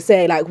people gonna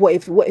say? Like, what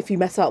if you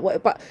mess up?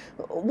 But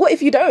what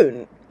if you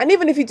don't? And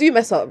even if you do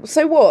mess up,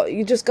 so what?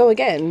 You just go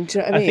again. Do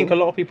you know what I mean? I think a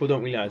lot of people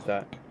don't realize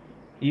that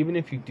even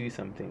if you do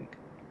something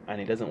and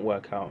it doesn't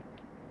work out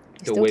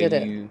the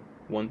way you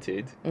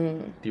wanted,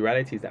 the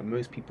reality is that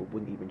most people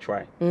wouldn't even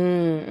try.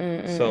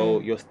 So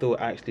you're still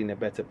actually in a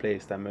better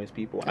place than most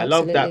people. Absolutely. I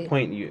love that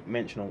point you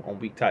mentioned on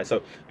weak ties.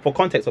 So for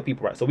context for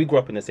people, right? So we grew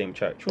up in the same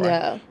church, right?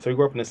 Yeah. So we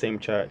grew up in the same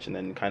church, and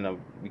then kind of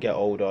we get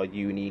older,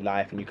 uni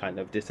life, and you kind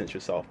of distance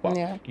yourself. But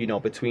you know,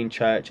 between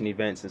church and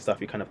events and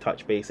stuff, you kind of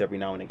touch base every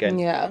now and again.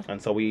 Yeah.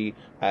 And so we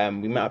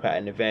met up at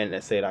an event,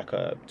 let's say like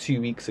 2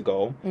 weeks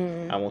ago,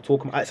 and we'll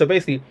talk. So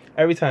basically,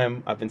 every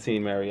time I've been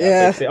seeing Mary,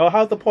 I say, "Oh,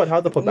 how's the pod?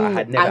 How's the pod?" But I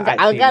had never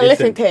actually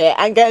listened to it.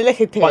 I'm gonna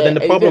listen to it. But then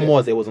the problem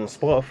was it was on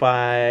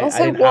Spotify. I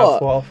didn't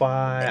have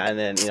Spotify, and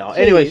then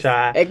anyway,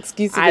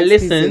 excuses. I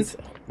listened.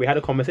 We had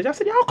a conversation. I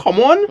said, "Yeah, come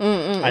on,"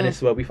 and this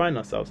is where we find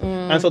ourselves.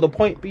 And so the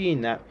point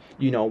being that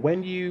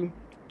when you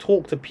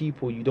talk to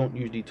people you don't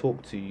usually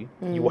talk to,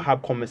 you will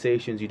have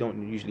conversations you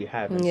don't usually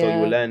have, and so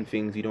you will learn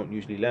things you don't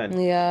usually learn.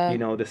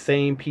 The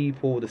same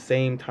people, the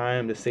same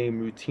time, the same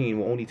routine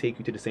will only take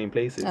you to the same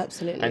places.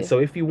 Absolutely. And so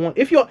if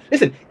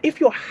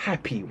you're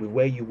happy with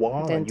where you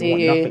are then and you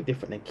want nothing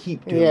different, then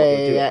keep doing what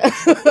you're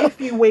doing. If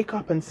you wake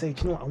up and say,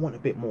 do you know what, I want a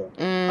bit more,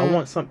 I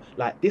want some,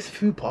 like this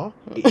fupa,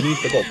 it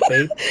needs to go,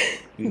 babe,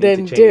 you need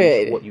then to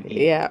change what you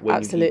eat.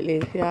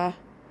 Absolutely.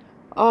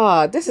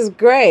 Oh, this is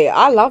great.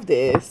 I love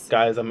this.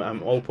 Guys, I'm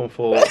open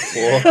for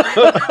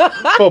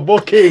for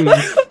bookings.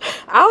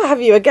 I'll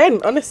have you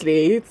again,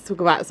 honestly, to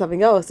talk about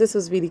something else. This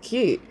was really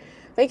cute.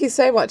 Thank you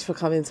so much for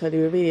coming, Tolu.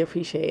 We really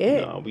appreciate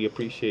it. No, we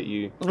appreciate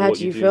you. How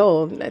do you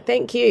feel?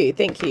 Thank you.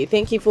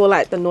 Thank you for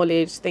like the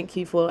knowledge. Thank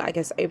you for, I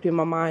guess, opening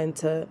my mind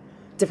to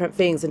different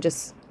things and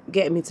just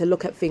getting me to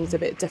look at things a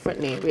bit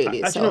differently,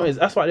 really. Actually, no,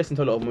 that's why I listen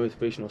to a lot of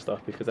motivational stuff,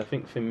 because I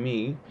think for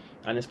me,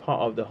 and it's part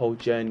of the whole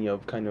journey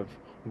of kind of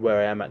where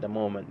I am at the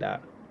moment,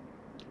 that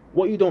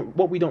what we don't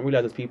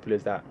realize as people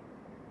is that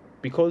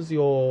because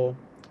your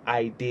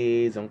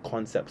ideas and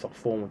concepts are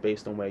formed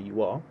based on where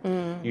you are,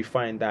 you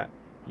find that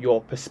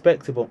your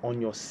perspective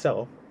on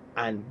yourself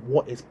and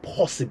what is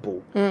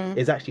possible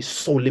is actually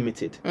so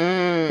limited.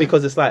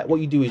 Because it's like,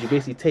 what you do is you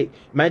basically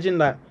imagine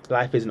that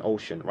life is an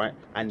ocean, right?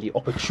 And the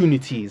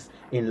opportunities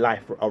in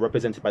life are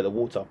represented by the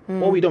water.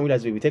 What we don't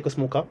realize is we take a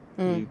small cup,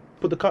 you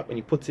put the cup and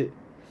you put it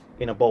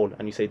in a bowl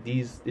and you say,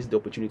 these are the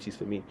opportunities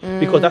for me,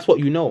 because that's what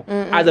you know,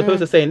 as opposed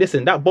to saying,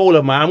 listen, that bowl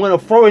of mine I'm going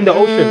to throw in the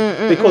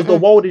ocean, because the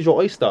world is your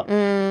oyster.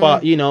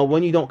 But you know,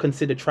 when you don't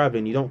consider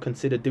traveling, you don't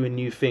consider doing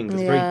new things,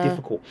 it's very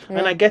difficult.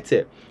 And I get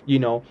it, you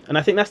know, and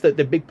I think that's the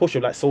big push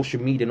of like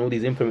social media and all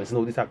these influencers and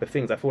all these type of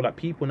things. I feel like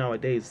people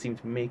nowadays seem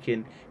to be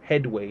making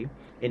headway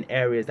in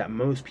areas that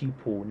most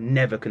people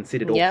never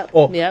considered,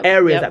 or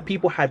areas that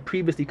people had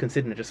previously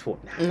considered and just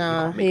thought,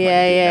 nah, No, you can't make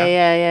money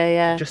doing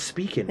that. Just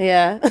speaking,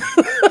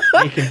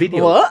 making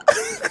videos. What?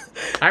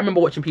 I remember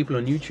watching people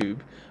on YouTube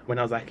when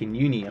I was like in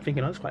uni. I'm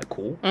thinking, oh, that's quite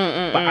cool.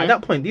 But at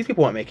that point, these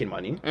people weren't making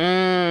money.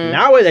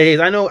 Nowadays,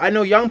 I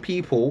know young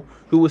people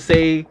who will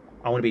say,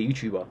 I want to be a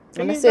YouTuber.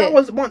 And that's that it.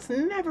 was once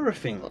never a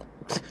thing.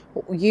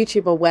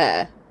 YouTuber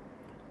where?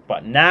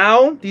 But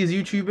now these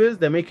YouTubers,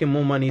 they're making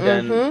more money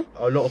than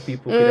a lot of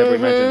people could ever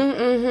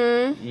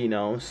imagine. You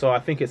know, so I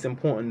think it's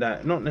important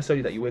that not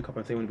necessarily that you wake up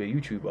and say you want to be a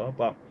YouTuber,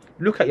 but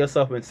look at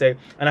yourself and say,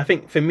 and I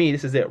think for me,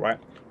 this is it, right?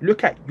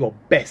 Look at your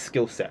best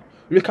skill set.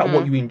 Look at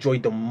what you enjoy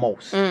the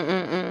most.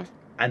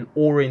 And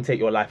orientate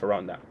your life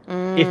around that.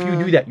 If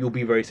you do that, you'll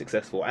be very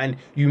successful. And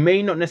you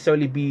may not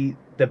necessarily be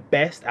the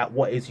best at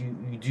what is you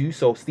do.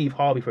 So Steve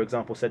Harvey, for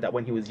example, said that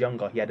when he was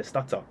younger, he had a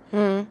stutter.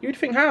 You'd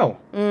think, how?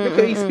 Look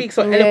at he speaks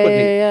so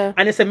eloquently.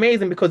 And it's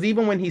amazing because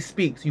even when he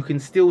speaks, you can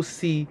still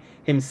see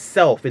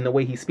himself in the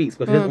way he speaks,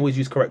 because he doesn't always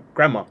use correct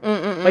grammar.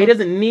 But he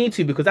doesn't need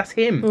to, because that's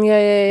him. You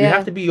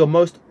have to be your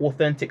most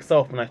authentic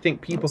self. And I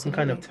think people can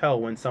kind of tell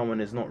when someone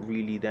is not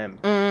really them.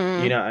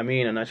 You know what I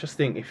mean? And I just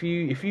think if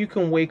you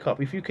can wake up,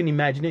 if you can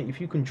imagine it,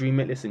 if you can dream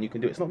it, listen, you can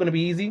do it. It's not going to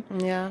be easy.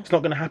 It's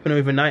not going to happen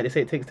overnight. They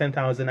say it takes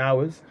 10,000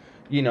 hours.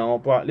 You know,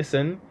 but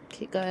listen,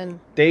 keep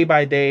going. Day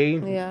by day,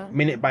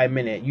 minute by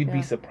minute, you'd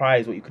be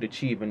surprised what you could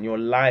achieve, and your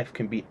life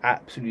can be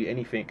absolutely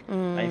anything.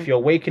 And if you're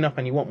waking up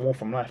and you want more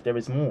from life, there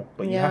is more,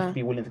 but you have to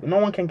be willing to. No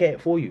one can get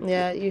it for you.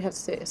 Yeah, you have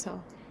to do it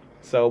yourself.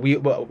 So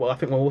well, I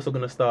think we're also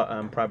going to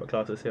start private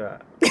classes here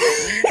at.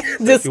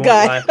 This if you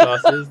guy. want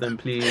live classes, then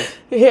please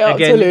hit up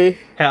again, Tolu.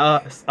 Hit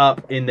us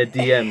up in the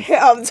DMs. Hit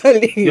up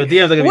Tolu. Your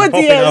DMs are going to be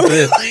popping DMs? after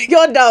this.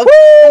 You're dumb.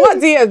 What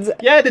DMs?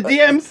 Yeah, the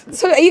DMs.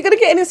 So are you going to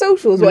get any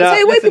socials? What? Nah,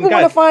 Say where listen, people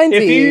want guys, to find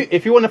you.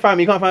 If you want to find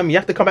me, you can't find me. You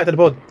have to come back to the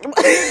pod.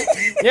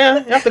 Yeah,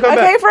 you have to come back.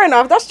 Okay, fair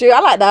enough. That's true.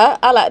 I like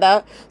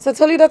that. So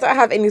Tolu doesn't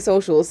have any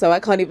socials, so I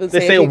can't even say.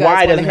 They say if you guys why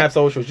wanna doesn't hit- have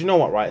socials. Do you know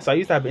what, right? So I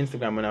used to have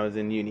Instagram when I was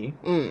in uni.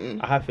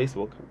 I have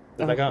Facebook.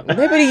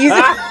 Nobody uses.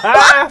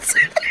 I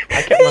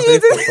kept my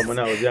Facebook from when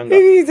I was younger.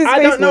 Who uses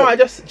I don't know.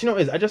 Facebook? Do you know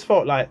what it is? I just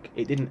felt like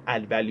it didn't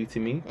add value to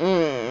me.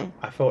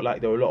 I felt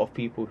like there were a lot of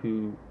people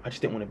who I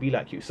just didn't want to be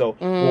like you. So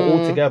we're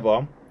all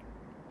together.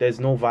 There's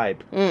no vibe.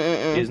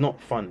 It's not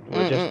fun.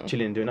 We're just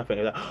chilling, doing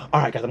nothing. Like,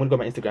 all right, guys, I'm gonna go on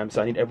my Instagram,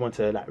 so I need everyone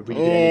to like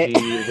really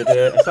good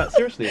energy. It's like,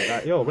 seriously,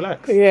 like, yo,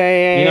 relax. You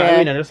know what I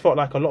mean? And I just felt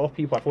like a lot of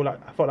people. I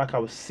felt like I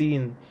was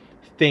seeing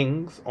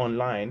things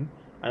online,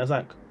 and I was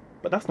like,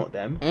 but that's not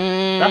them.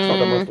 That's not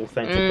the most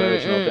authentic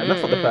version of them.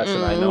 That's not the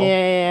person I know.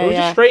 It was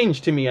just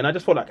strange to me, and I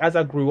just felt like as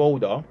I grew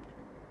older,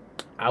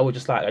 I was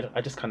just like, I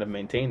just kind of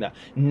maintained that.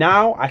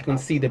 Now I can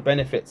see the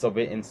benefits of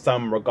it in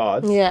some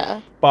regards.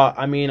 But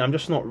I mean, I'm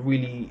just not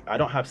really. I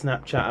don't have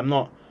Snapchat. I'm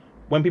not.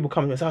 When people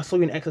come and say, I saw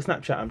you in X or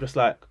Snapchat, I'm just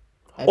like,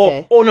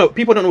 oh no,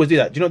 people don't always do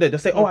that. Do you know, they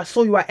say, oh, I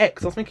saw you at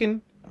X. I was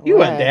thinking, you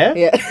weren't there.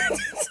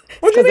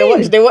 What do you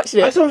mean? They watched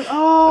it. I saw.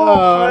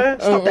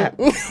 Stop that.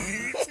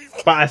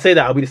 But I say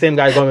that I'll be the same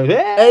guy going,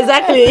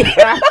 Exactly. but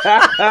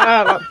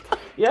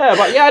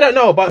I don't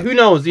know. But who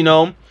knows? You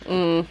know,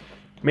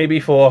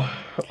 maybe for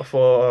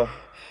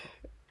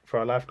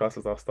our life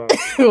classes, I'll start.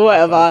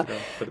 Whatever.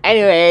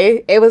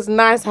 Anyway, it was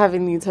nice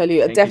having you, Tolu. Thank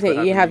you for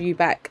Definitely having have me. you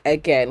back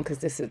again, because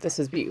this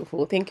was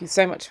beautiful. Thank you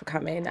so much for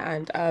coming.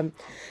 And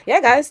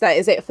yeah, guys, that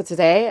is it for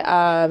today.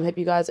 Hope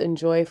you guys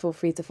enjoy. Feel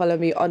free to follow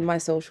me on my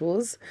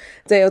socials,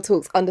 Dale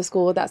Talks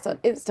 _ that's on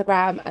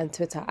Instagram and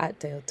Twitter at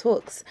Dale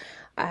Talks.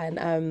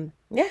 And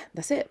yeah,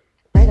 that's it.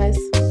 Bye,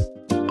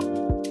 guys.